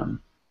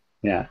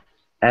 Yeah.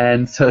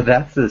 And so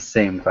that's the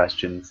same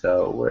question.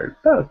 So we're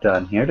about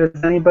done here.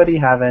 Does anybody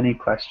have any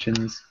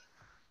questions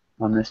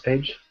on this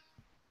page?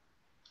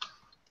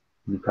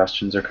 Any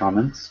questions or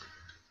comments?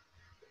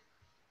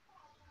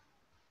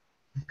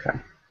 Okay.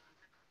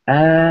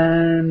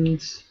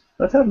 And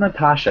let's have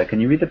Natasha.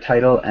 Can you read the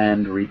title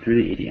and read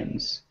through the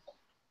idioms?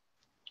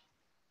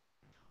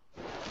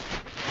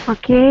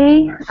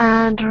 Okay,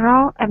 and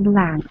draw a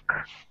blank.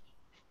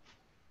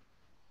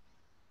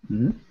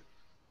 Mm-hmm.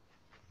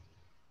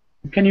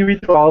 Can you read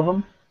through all of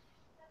them?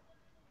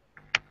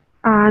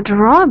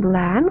 Draw a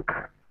blank,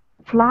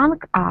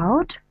 flunk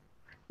out,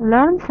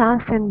 learn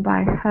something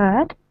by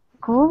heart,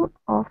 school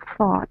of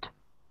thought.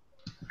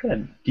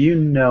 Good. Do you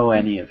know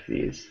any of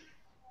these?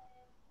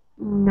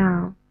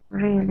 No,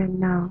 really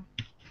no.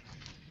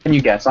 Can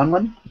you guess on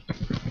one?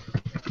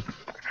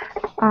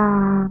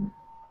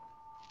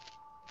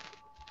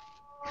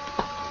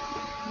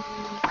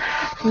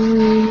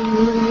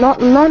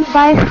 Learn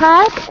by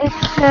heart,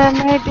 it's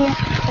maybe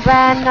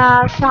when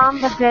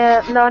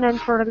somebody learning,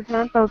 for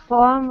example,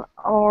 poem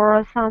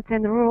or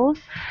something rules,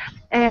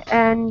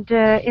 and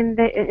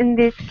in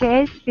this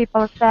case,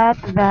 people said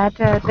that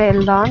they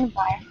learn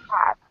by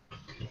heart.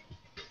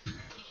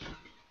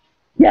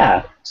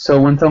 Yeah. So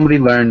when somebody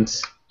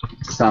learns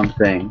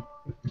something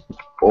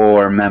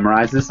or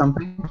memorizes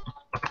something?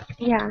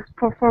 Yeah,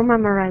 for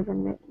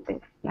memorizing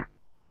this, yeah.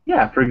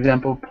 Yeah, for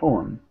example,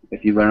 poem.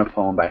 If you learn a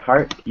poem by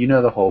heart, you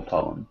know the whole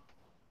poem.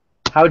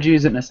 How would you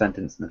use it in a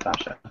sentence,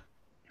 Natasha?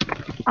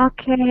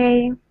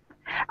 Okay.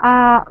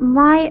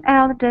 My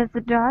eldest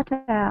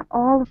daughter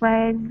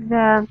always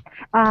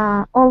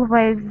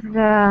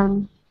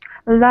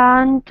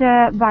learned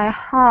by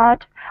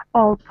heart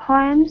all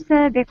poems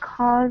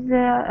because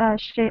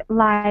she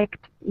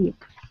liked it.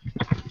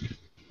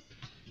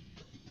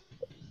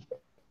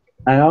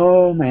 I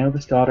know my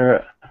eldest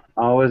daughter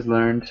always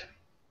learned.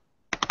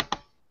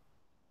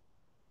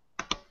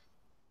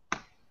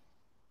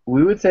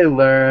 We would say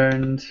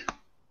learned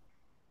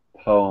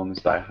poems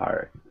by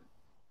heart.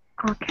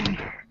 Okay,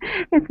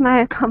 it's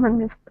my common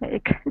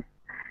mistake.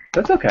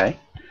 That's okay.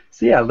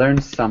 So yeah, learn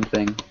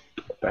something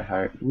by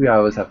heart. We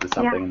always have the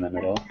something in the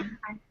middle.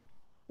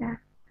 Yeah.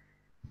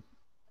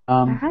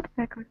 I heard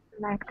because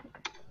I liked it.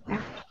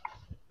 Yeah.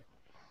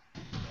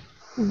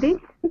 This,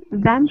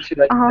 them. She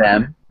liked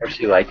them, or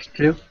she liked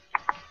to.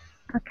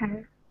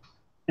 Okay.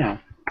 Yeah,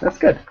 that's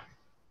good.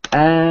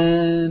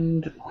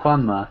 And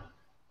Juanma,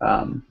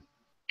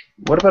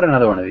 what about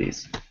another one of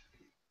these?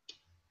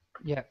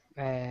 Yeah.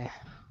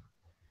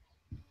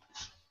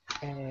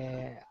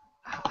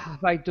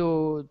 Have I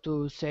to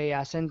say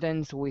a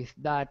sentence with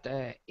that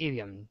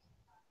idiom?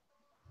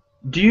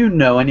 Do you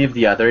know any of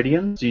the other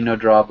idioms? Do you know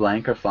draw a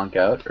blank or flunk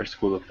out or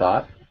school of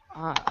thought?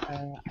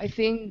 I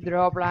think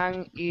draw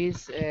blank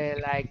is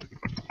like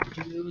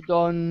you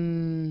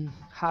don't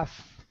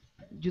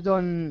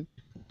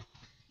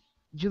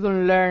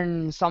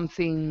learn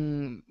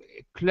something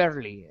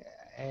clearly.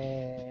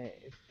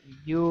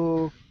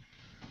 You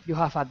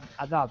have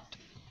adapt.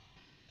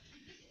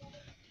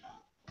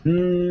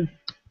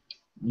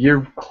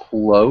 You're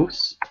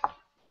close.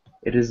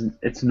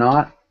 It's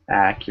not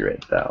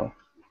accurate though.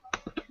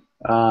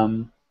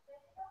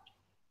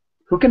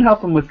 Who can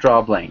help him with draw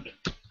a blank?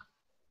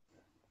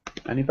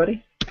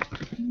 Anybody?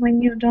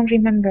 When you don't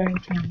remember an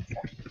answer.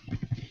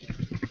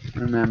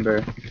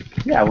 Remember.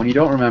 Yeah, when you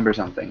don't remember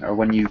something, or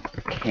when you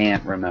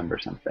can't remember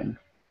something,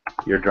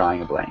 you're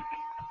drawing a blank.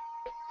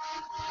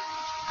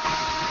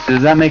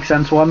 Does that make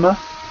sense, Wanma?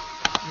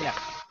 Yeah.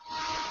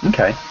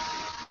 Okay.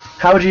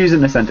 How would you use it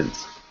in a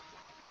sentence?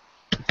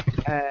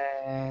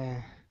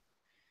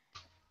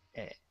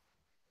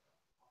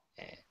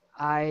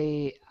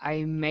 I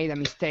made a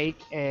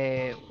mistake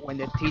when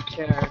the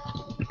teacher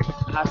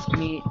asked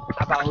me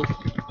about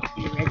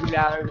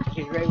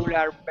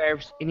irregular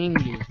verbs in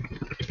English.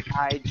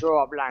 I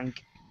draw a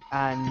blank.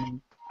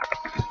 and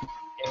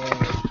he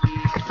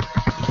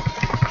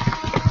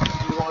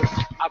was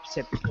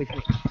upset with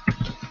me.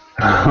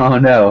 Oh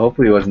no,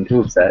 hopefully he wasn't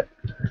too upset.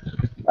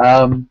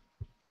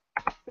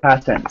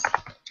 Past tense.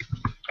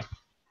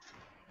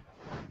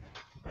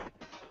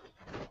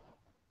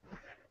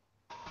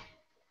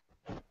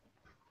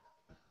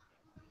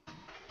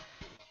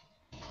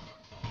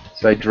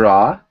 So I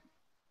draw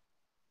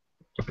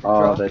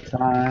all the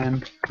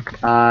time.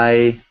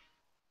 I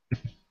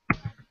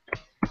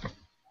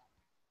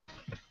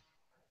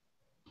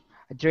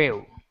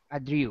drew.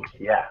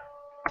 Yeah,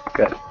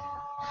 good.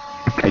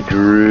 I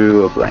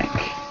drew a blank.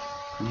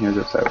 And here's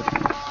what I was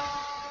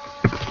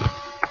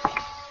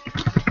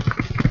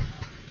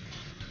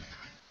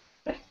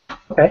saying.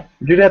 Okay,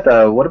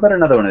 Giulietta, what about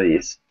another one of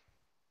these?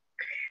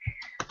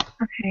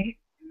 Okay.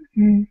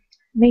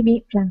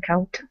 Maybe blank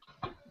out,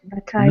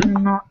 but I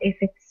don't know if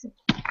it's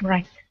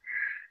right.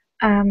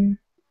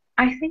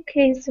 I think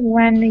it's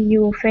when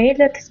you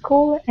fail at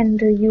school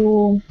and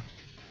you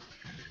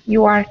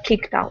are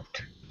kicked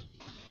out.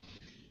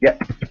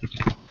 Yep.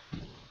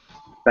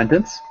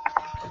 Sentence?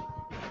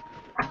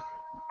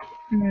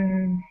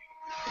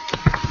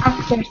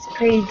 After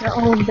sprayed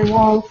all the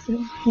walls,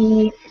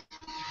 he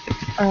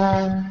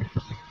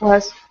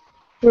was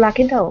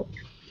locked out.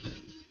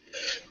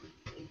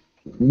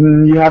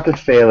 You have to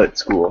fail at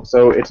school,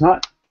 so it's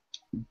not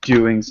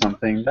doing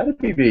something. That'd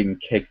be being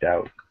kicked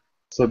out.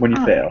 So when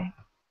you fail.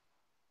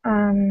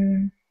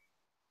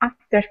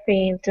 After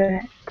failed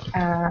the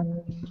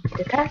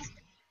test,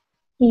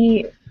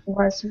 he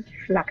was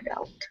flagged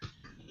out.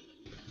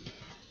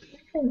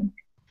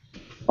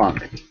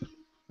 Flunked.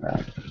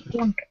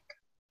 Flunked.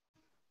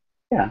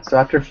 Yeah, so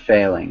after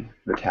failing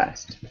the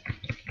test,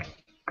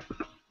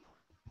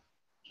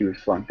 he was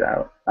flunked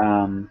out.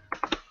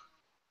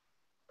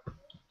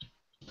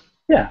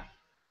 Yeah,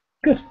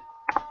 good.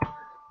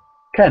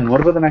 Ken,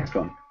 what about the next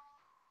one?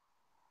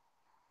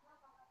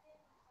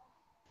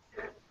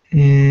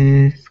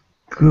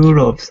 School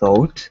of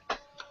thought.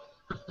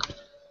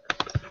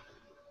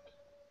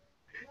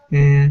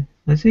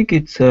 I think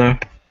it's a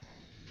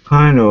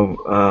kind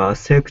of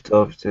sect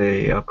of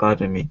the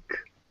academic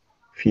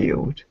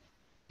field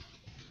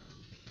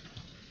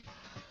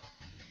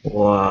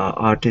or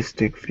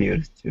artistic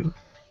field too.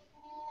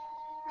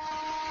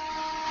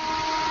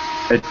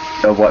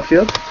 A what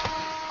field?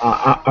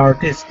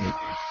 Artistic.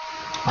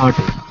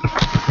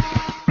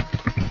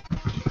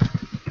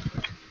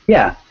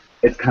 Yeah,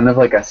 it's kind of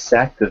like a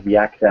sect of the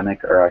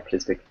academic or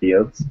artistic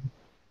fields.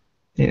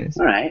 Yes.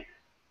 All right.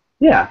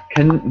 Yeah.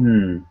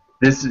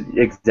 This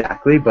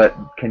exactly, but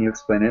can you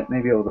explain it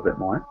maybe a little bit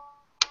more?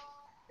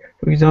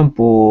 For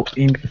example,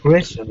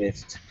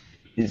 Impressionist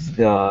is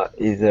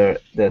either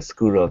the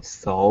school of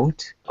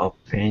thought of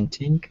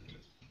painting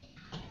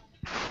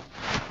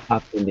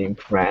happened in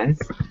France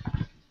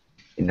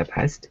in the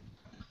past.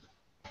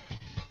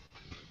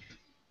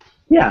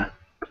 Yeah,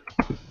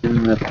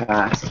 in the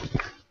past.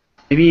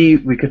 Maybe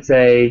we could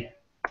say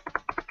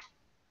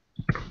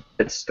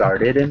it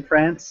started in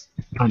France.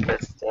 And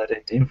it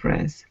started in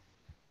France.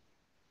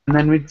 And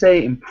then we'd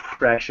say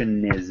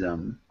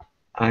Impressionism.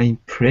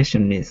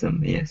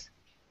 Impressionism, yes.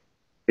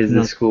 Is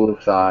the school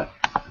of thought.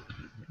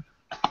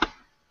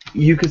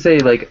 You could say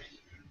like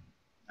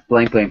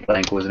blank blank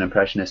blank was an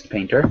Impressionist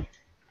painter,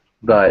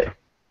 but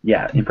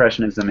yeah,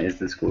 Impressionism is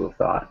the school of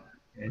thought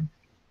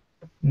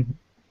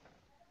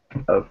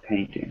of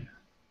painting.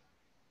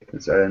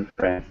 It started in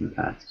France in the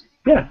past.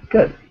 Yeah,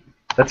 good.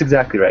 That's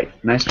exactly right.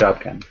 Nice job,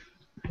 Ken.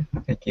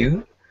 Thank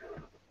you.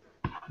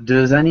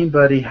 Does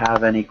anybody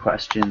have any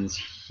questions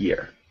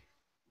here?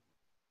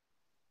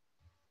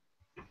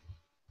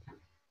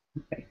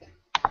 Right.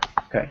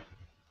 Okay.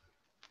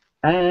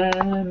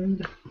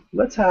 And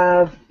let's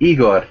have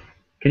Igor.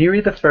 Can you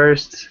read the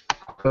first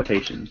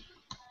quotation?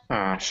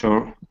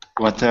 Sure.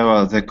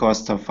 Whatever the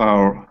cost of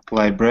our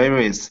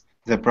libraries,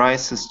 the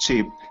price is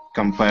cheap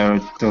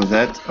compared to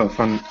that of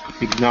an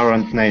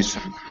ignorant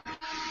nation.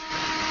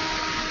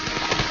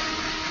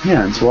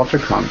 Yeah, it's Walter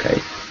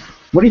Cronkite.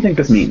 What do you think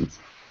this means?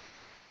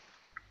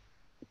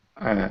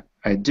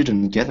 I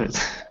didn't get it.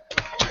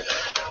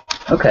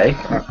 Okay.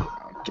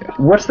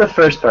 What's the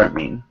first part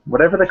mean?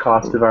 Whatever the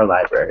cost of our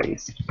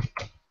libraries.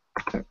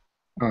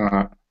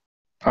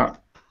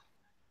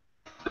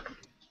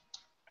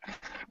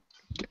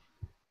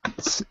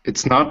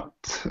 It's not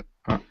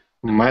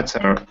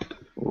matter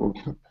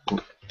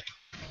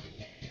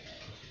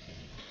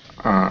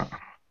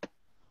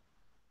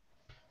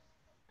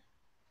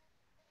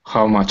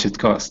how much it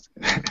costs.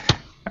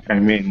 I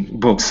mean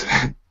books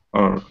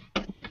or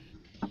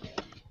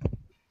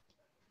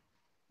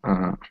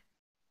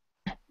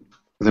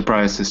the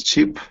price is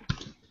cheap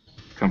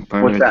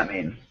compared. What's that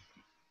mean?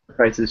 The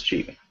price is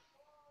cheap.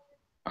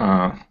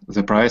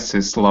 The price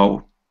is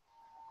low.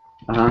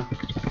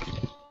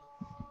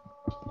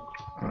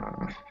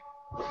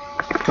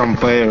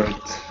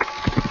 Compared,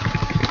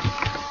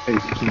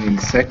 it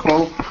means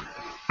equal.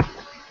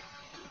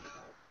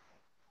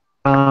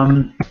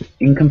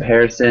 In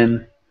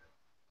comparison,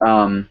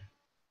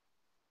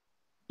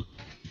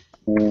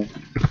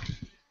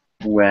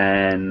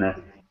 when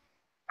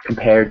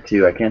compared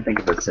to, I can't think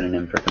of a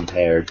synonym for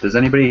compared. Can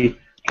anybody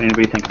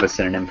think of a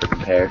synonym for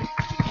compared?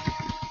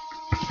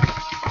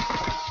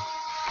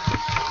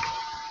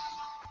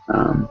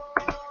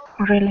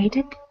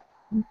 Related?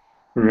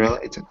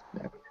 Related.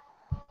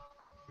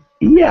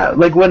 Yeah,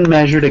 like when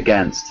measured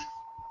against.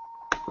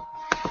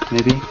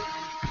 Maybe?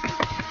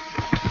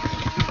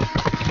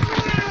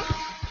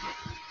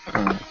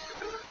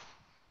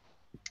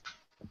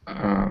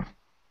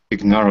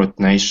 Ignorant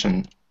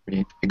nation.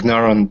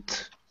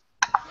 Ignorant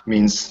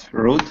means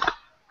rude.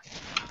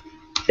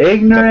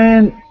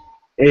 Ignorant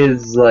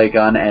is like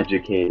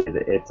uneducated.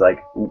 It's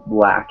like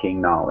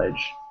lacking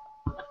knowledge.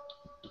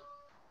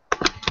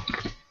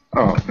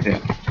 Oh, yeah.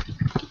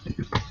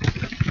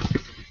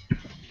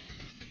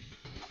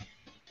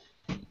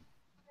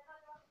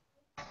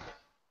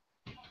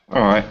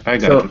 Oh, I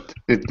got it.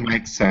 It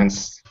makes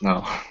sense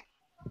now.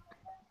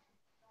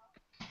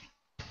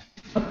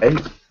 Okay.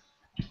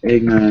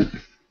 Ignorant.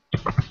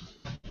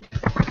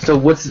 So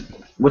what's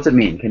it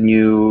mean? Can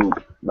you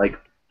like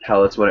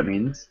tell us what it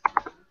means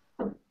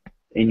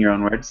in your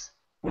own words?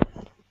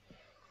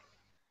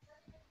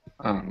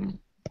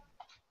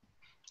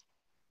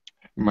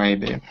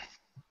 Maybe.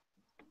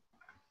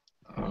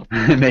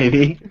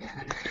 Maybe.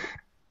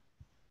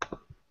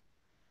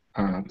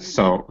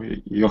 So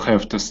you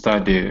have to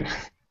study.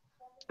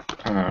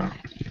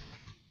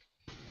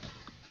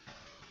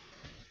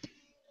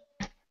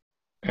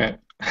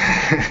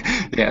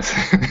 Yes.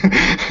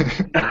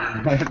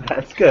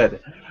 That's good.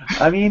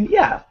 I mean,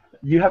 yeah,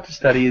 you have to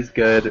study is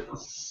good.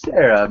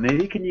 Sarah,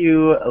 maybe can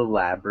you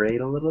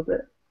elaborate a little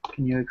bit?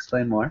 Can you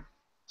explain more?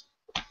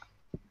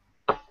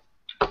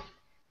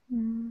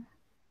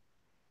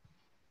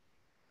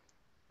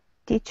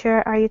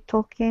 Teacher, are you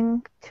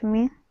talking to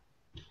me?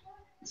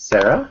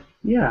 Sarah?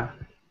 Yeah.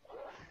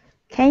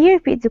 Can you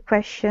repeat the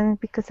question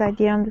because I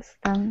didn't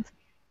understand?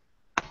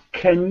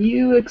 Can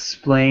you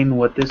explain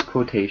what this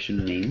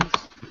quotation means?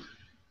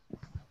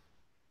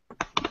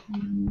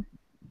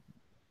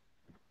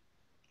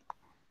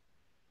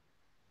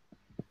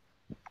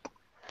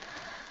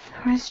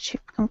 Where's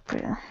cheap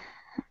compared?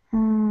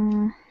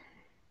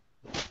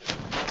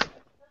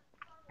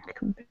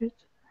 Compared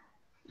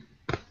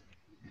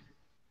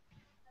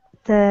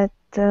that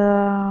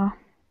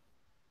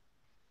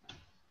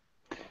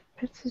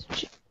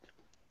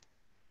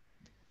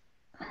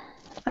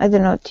I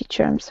don't know,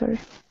 teacher. I'm sorry.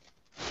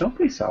 Don't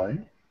be sorry.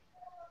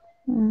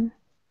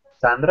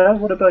 Sandra,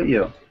 what about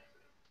you?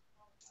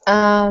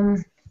 I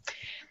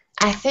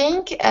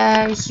think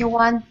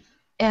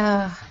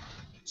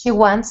he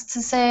wants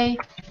to say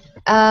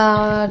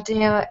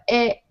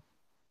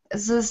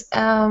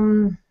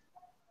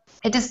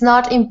it is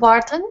not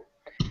important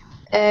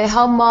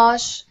how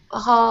much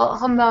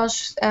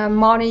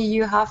money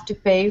you have to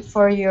pay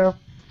for your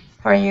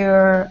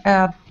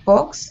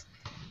books,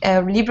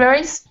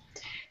 libraries,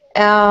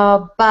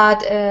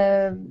 but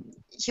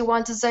he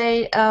wants to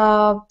say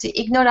the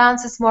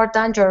ignorance is more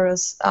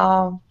dangerous.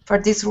 For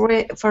this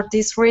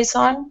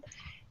reason,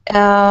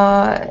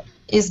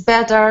 it's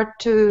better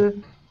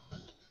to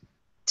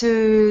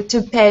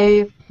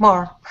pay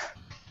more.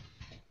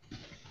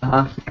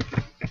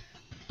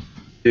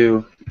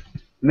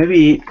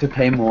 Maybe to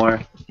pay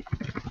more.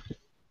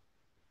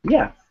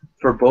 Yeah,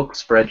 for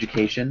books, for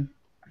education.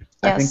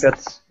 Yes. I think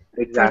that's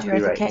exactly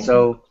right.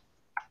 So,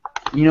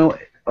 you know,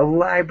 a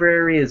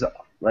library is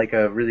like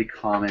a really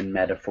common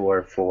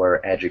metaphor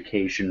for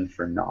education,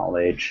 for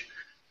knowledge.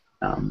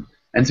 And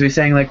so he's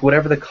saying, like,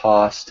 whatever the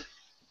cost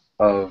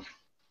of,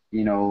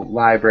 you know,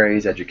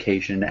 libraries,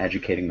 education,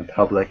 educating the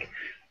public,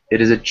 it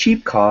is a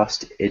cheap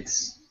cost.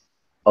 It's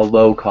a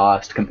low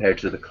cost compared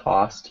to the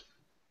cost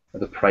or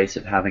the price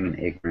of having an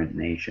ignorant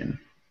nation.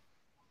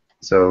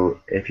 So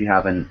if you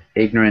have an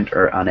ignorant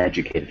or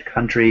uneducated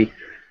country,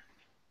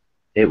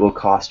 it will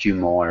cost you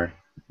more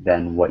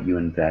than what you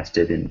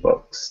invested in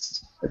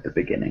books at the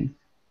beginning.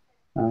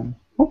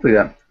 Hopefully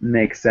that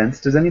makes sense.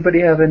 Does anybody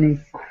have any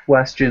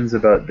questions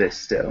about this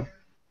still?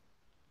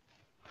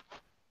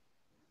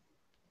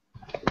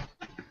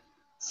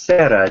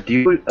 Sarah, do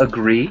you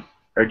agree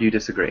or do you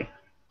disagree?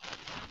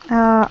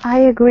 I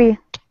agree.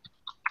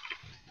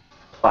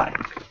 Why?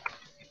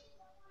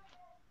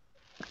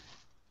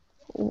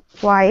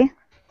 Why?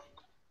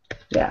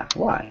 Yeah,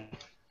 why?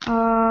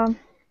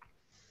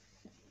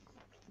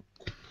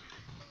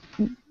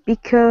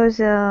 Because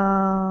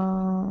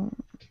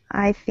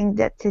I think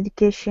that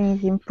education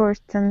is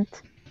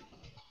important,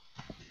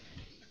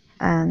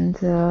 and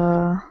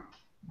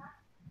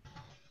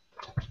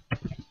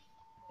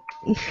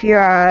if you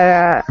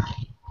are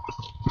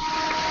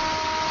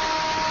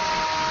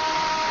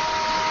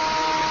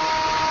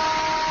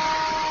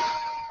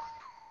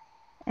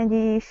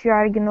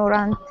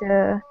ignorant,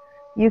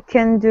 you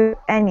can do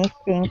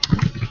anything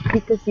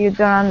because you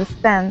don't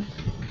understand.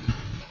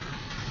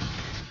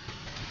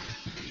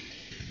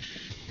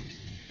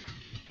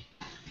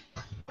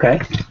 Okay.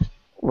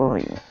 Well,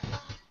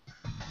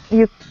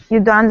 you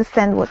don't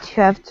understand what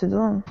you have to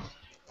do.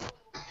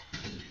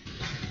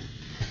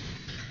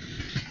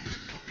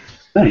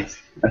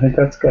 Nice. I think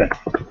that's good.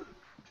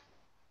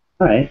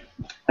 All right.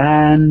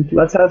 And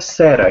let's have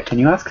Sarah. Can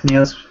you ask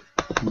Niels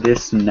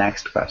this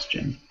next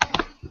question?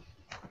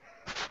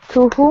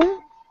 To whom?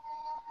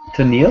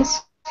 To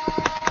Niels?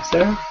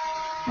 Sarah?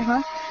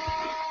 Uh-huh.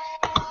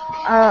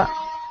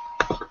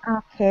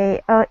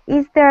 Okay.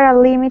 Is there a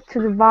limit to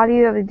the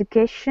value of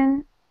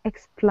education?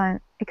 Explain.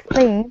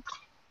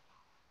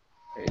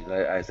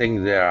 I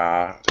think there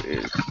are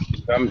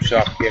some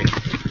subjects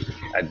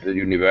at the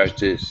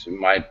universities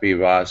might be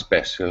rather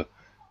special,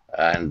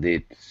 and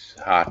it's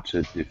hard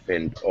to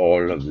defend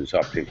all of the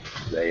subjects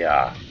they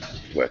are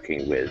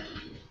working with,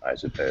 I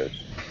suppose.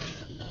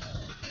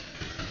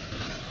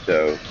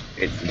 So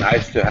it's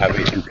nice to have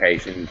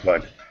education,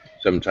 but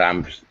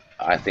sometimes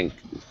I think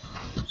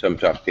some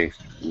subjects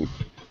would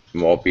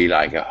more be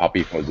like a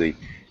hobby for the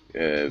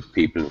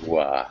people who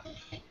are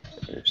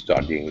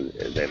studying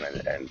them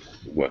and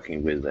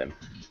working with them.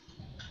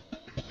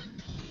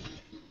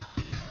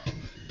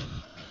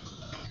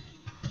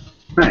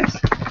 Nice.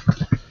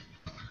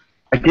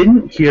 I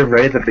didn't hear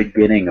right at the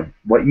beginning of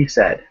what you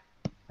said.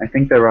 I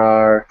think there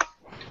are.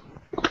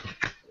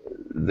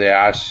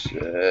 I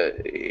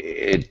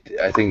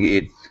think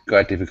it's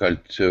quite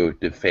difficult to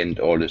defend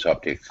all the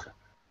subjects,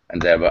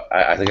 and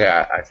I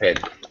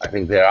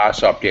think there are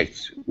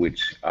subjects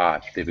which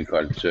are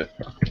difficult to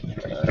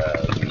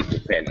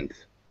defend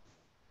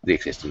the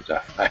existence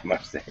of, I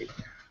must say.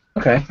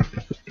 Okay.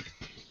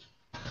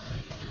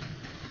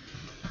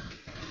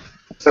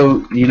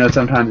 So,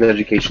 sometimes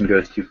education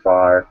goes too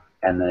far,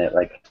 and then it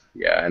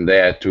Yeah, and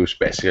they are too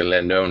special,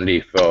 and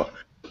only for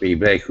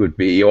people. They could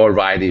be all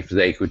right if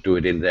they could do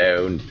it in their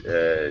own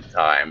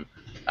time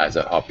as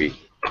a hobby,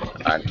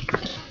 and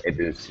it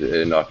is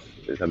not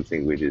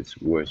something which is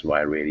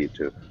worthwhile really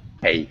to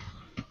pay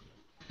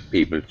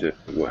people to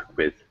work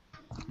with.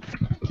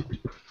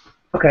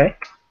 Okay.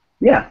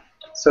 Yeah.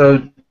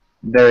 So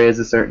there is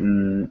a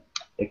certain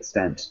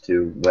extent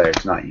to where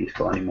it's not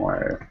useful anymore.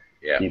 Or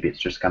yeah. Maybe it's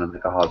just kind of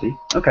like a hobby.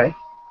 Okay.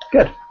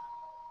 Good.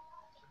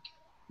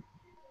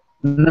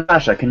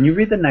 Natasha, can you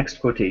read the next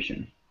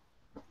quotation?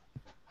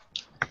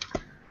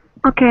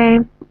 Okay.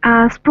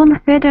 Spoon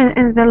feeding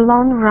in the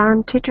long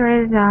run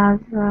teaches us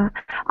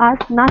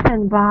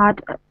nothing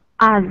but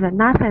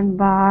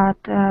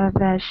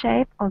the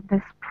shape of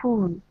the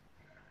spoon.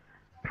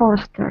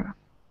 Forster.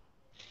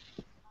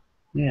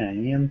 Yeah,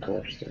 E.M.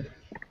 Forster.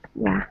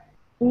 Yeah,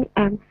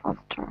 E.M.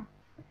 Forster.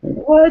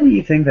 What do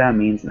you think that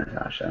means,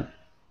 Natasha?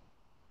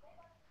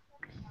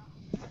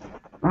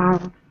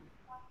 Wow.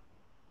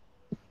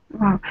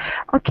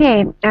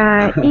 Okay. If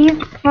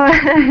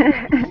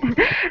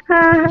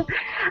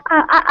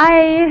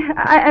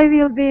I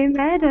will be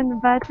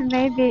maddened, but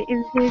maybe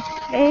in this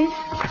case,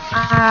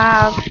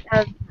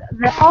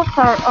 the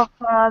author of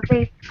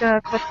this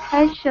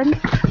quotation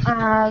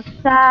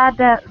said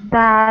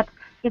that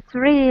it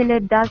really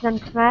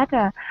doesn't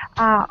matter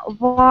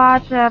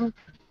what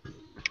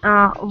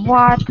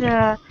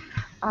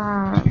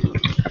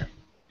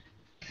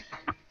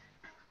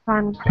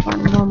one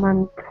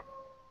moment.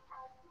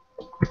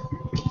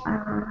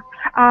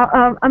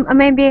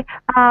 Maybe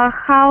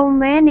how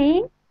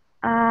many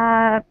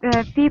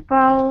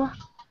people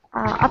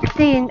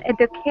obtain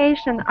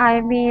education, I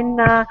mean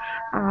a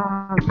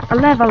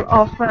level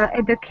of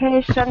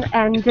education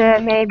and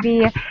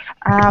maybe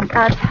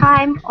a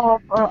time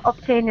of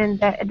obtaining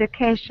the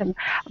education.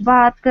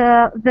 But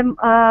the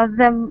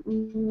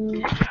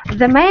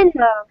main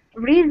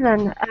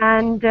reason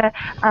and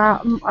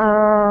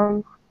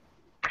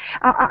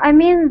I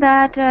mean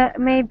that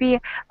maybe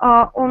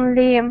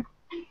only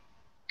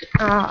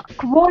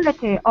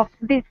quality of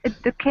this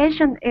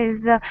education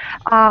is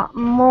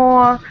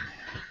more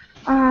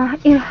I'm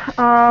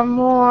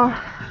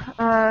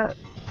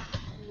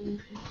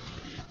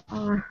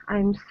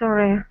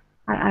sorry,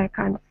 I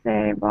can't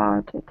say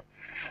about it.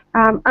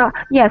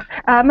 Yes,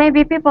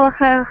 maybe people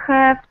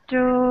have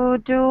to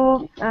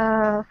do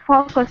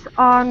focus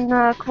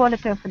on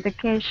quality of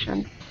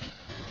education.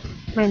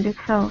 Maybe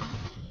so.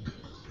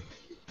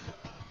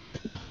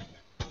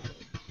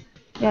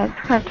 Yes,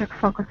 have to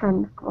focus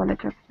on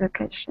quality of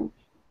education.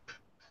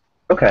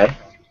 Okay.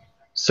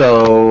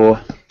 So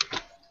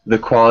the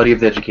quality of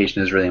the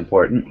education is really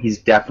important. He's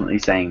definitely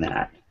saying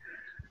that.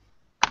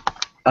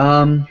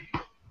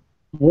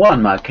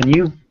 Juanma, can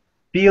you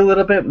be a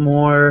little bit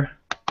more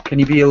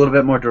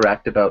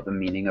direct about the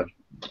meaning of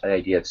the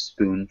idea of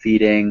spoon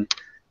feeding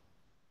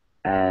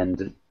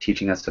and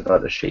teaching us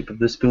about the shape of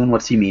the spoon?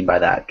 What's he mean by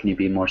that? Can you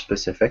be more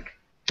specific?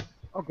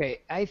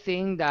 Okay, I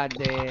think that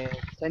the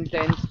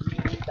sentence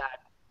means that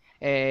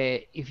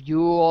if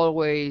you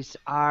always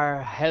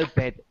are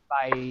helped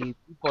by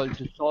people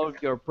to solve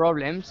your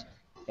problems,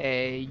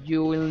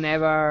 you will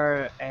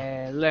never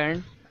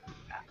learn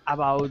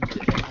about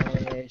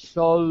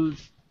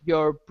solve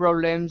your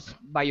problems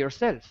by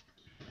yourself.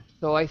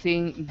 So I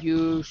think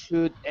you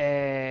should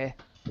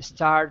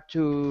start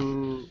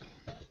to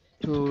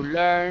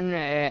learn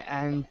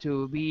and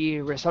to be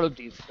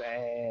resolutive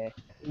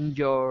in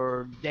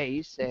your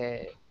days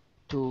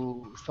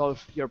to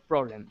solve your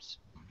problems.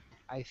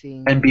 I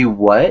think. And be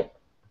what?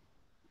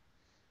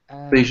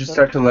 But you should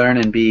start to learn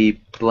and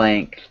be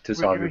blank to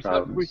solve your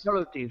problems.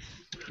 Resolutive.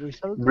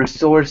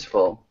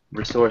 Resourceful.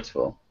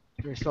 Resourceful.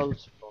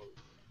 Resourceful.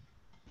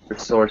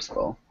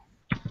 Resourceful.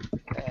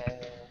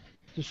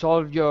 To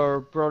solve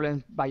your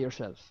problems by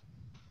yourself.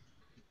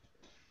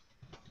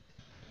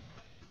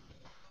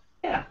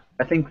 Yeah,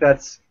 I think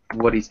that's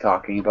what he's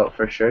talking about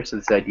for sure. So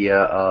this idea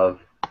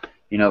of,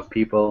 you know,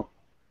 people,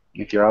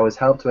 if you're always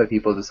helped by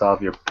people to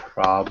solve your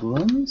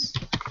problems,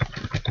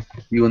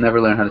 you will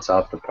never learn how to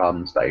solve the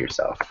problems by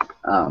yourself.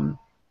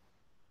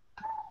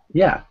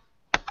 Yeah.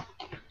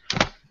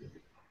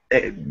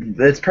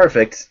 It's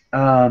perfect.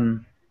 Do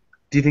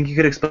you think you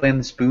could explain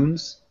the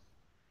spoons?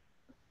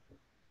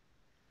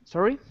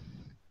 Sorry?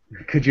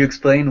 Could you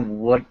explain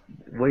what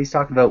he's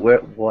talking about?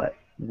 What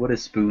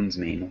does spoons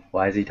mean?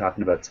 Why is he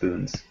talking about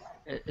spoons?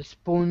 A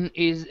spoon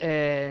is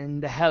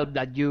the help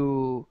that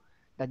you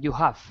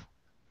have.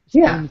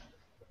 Yeah.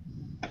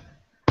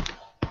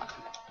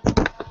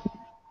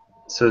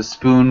 So a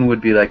spoon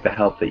would be like the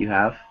help that you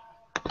have.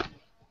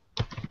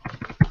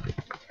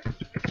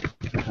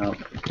 The help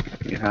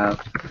you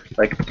have,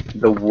 like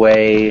the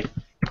way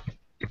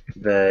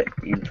the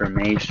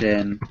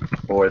information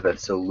or the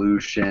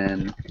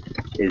solution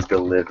is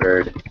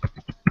delivered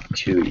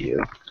to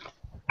you.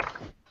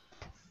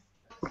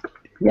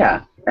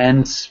 Yeah,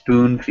 and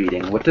spoon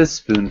feeding. What does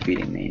spoon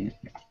feeding mean?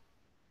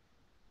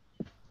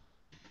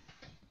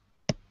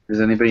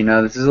 Does anybody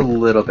know? This is a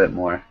little bit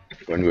more.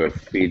 When we were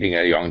feeding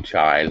a young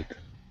child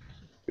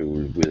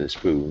with a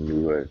spoon,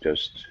 we were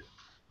just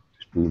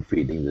spoon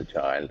feeding the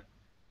child.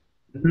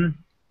 Mm-hmm.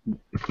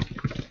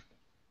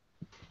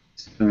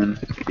 Spoon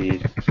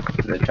feed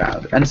the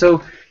child. And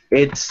so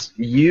it's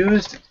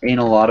used in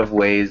a lot of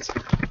ways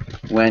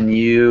when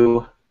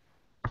you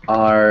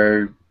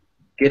are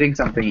getting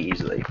something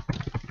easily.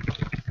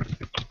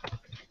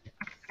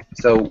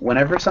 So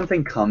whenever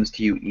something comes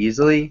to you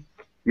easily,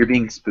 you're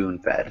being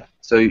spoon-fed.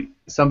 So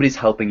somebody's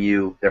helping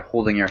you, they're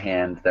holding your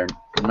hand, they're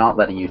not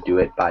letting you do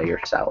it by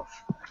yourself.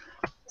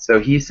 So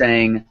he's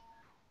saying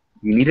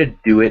you need to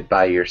do it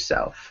by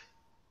yourself.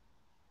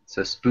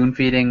 So spoon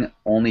feeding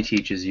only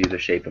teaches you the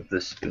shape of the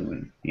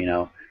spoon. You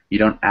know, you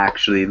don't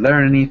actually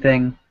learn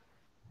anything.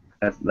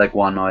 Like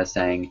Juan was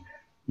saying,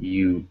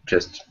 you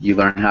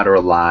learn how to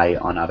rely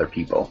on other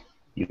people.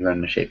 You learn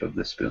the shape of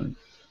the spoon.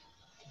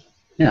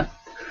 Yeah.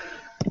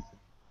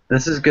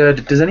 This is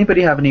good. Does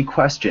anybody have any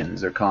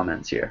questions or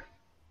comments here?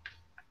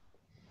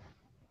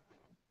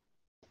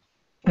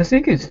 I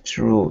think it's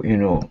true, you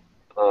know,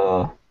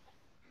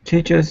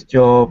 teacher's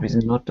job is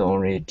not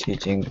only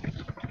teaching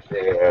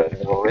their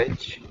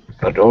knowledge,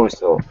 but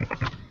also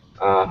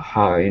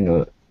how, you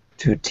know,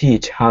 to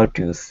teach how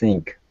to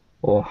think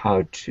or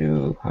how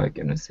to, how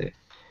can I say,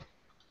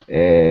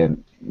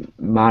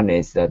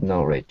 manage that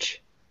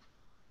knowledge.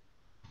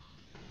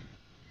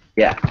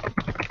 Yeah.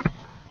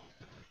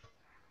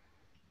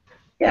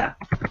 Yeah.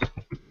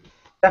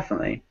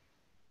 Definitely.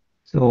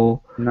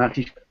 So, not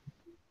teach.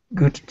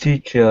 Good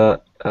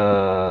teacher,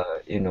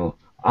 you know,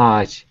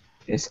 urge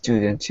a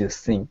student to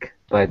think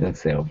by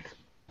themselves.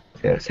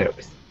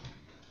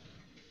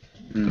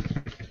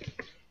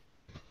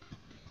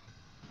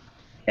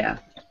 Yeah.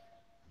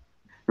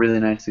 Really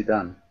nicely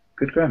done.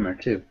 Good grammar,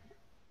 too.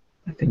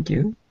 Thank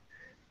you.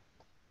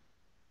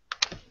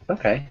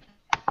 Okay.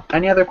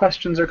 Any other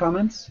questions or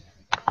comments?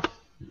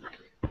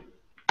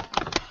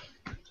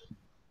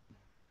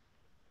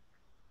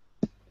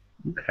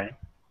 Okay.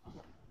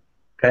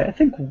 Okay, I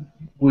think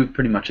we've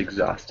pretty much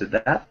exhausted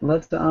that.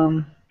 Let's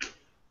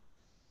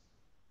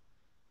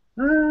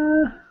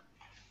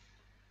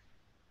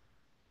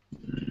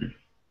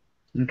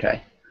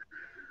okay.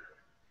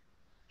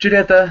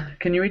 Juditha,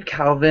 can you read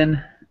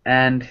Calvin?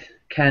 And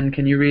Ken,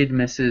 can you read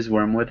Mrs.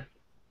 Wormwood?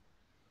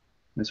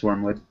 Miss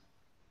Wormwood.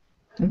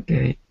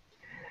 Okay.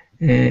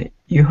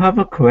 You have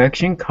a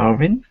correction,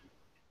 Calvin?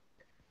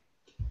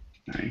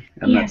 Sorry.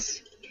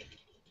 Yes.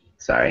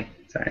 Sorry.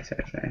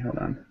 Hold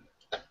on.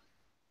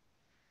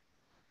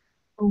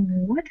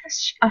 What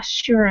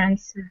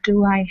assurance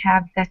do I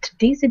have that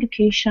this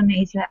education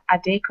is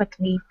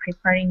adequately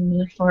preparing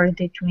me for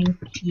the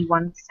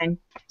 21st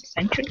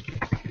century?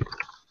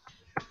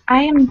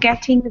 I am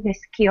getting the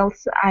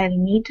skills I'll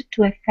need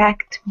to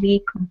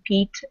effectively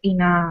compete in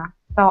a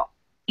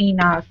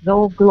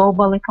though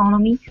global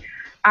economy.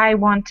 I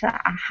want a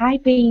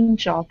high-paying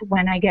job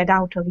when I get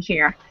out of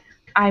here.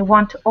 I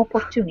want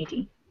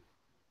opportunity.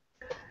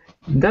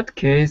 In that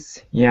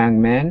case,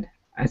 young man,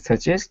 I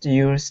suggest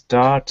you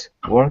start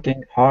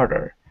working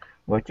harder.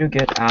 What you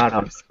get out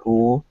of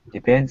school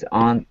depends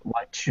on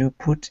what you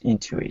put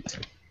into it.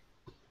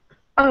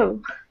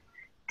 Oh,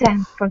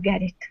 then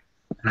forget it.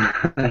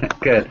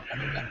 Good.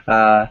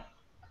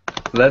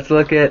 Let's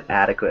look at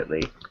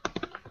adequately.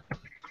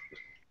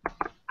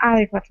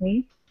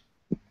 Adequately.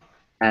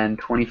 And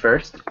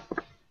 21st?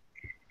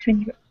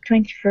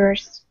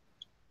 21st.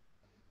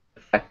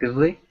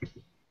 Effectively?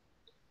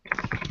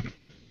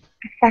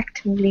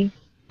 Effectively.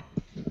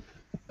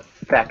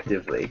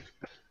 Effectively.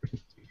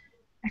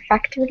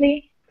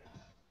 Effectively?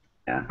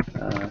 Yeah,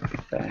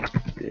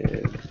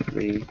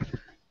 effectively.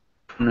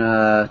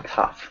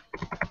 Tough.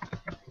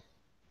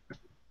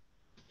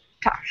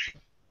 Tough.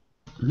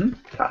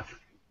 Tough.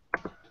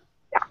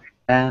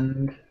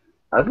 And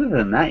other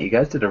than that, you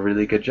guys did a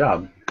really good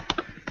job.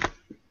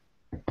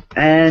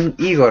 And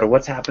Igor,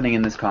 what's happening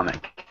in this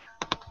comic?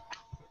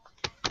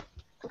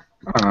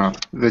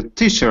 The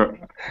teacher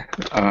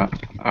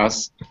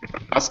asks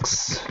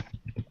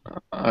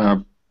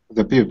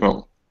the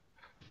pupil,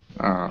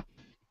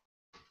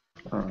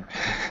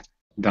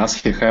 does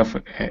he have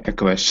a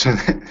question?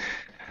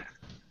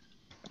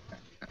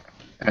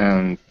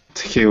 And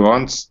he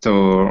wants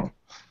to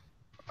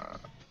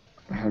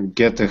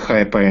get a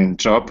high-paying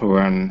job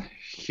when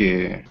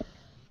he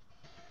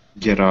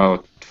get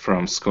out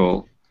from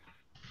school.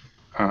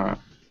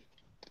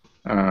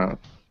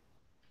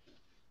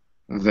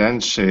 Then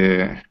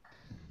she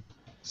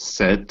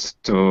said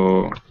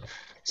to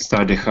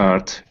study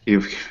hard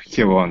if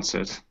he wants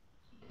it.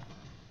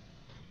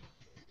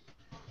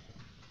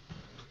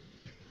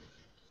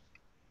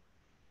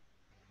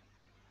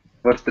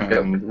 What's the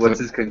joke? What's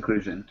his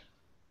conclusion?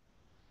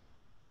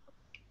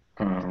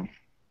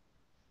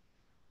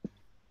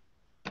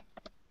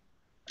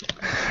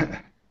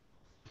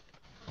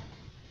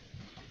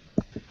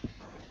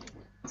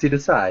 What's he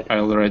decide? I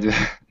already.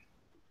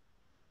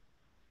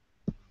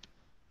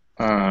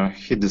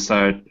 He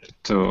decided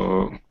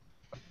to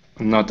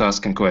not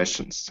asking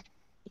questions.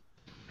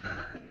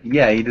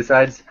 Yeah, he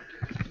decides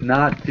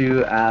not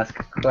to ask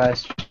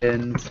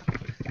questions.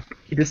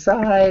 He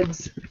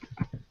decides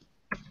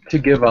to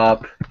give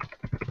up,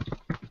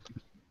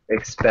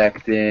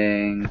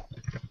 expecting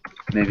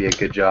maybe a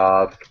good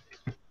job.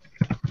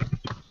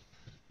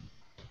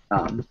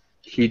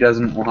 He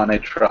doesn't want to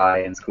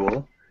try in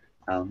school,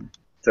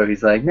 so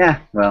he's like, nah,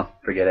 well,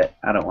 forget it.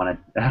 I don't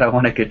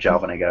want a good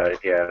job when I get out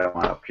of here. I don't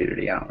want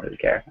opportunity. I don't really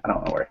care. I don't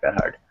want to work that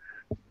hard.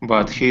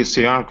 But he's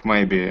young.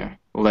 Maybe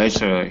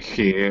later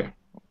he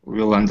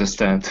will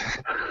understand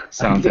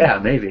something. Yeah,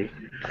 maybe.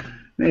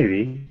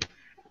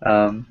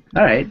 All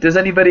right. Does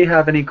anybody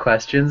have any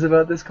questions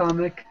about this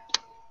comic?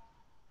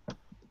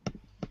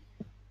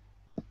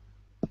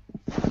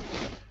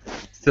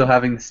 Still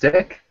having the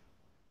stick?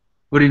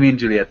 What do you mean,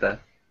 Julieta?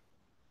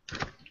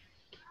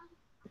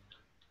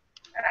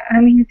 I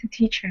mean, the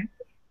teacher.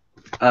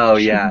 Oh,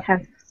 She yeah.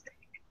 has-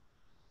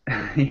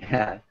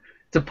 Yeah.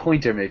 It's a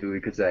pointer, maybe we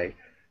could say.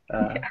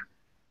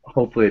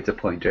 Hopefully it's a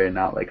pointer and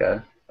not like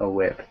a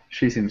whip.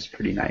 She seems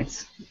pretty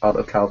nice,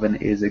 although Calvin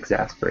is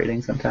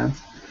exasperating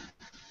sometimes.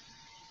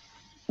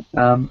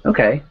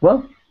 Okay,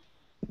 well,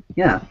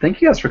 yeah, thank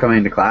you guys for coming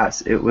into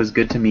class. It was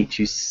good to meet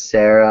you,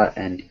 Sarah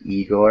and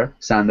Igor.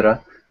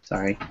 Sandra,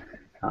 sorry.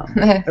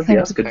 Everybody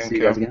else, good to see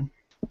you guys again.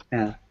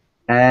 Yeah.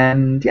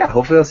 And yeah,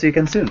 hopefully I'll see you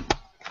again soon.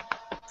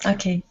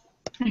 Okay.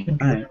 All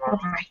right.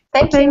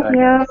 Thank you. Thank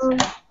you.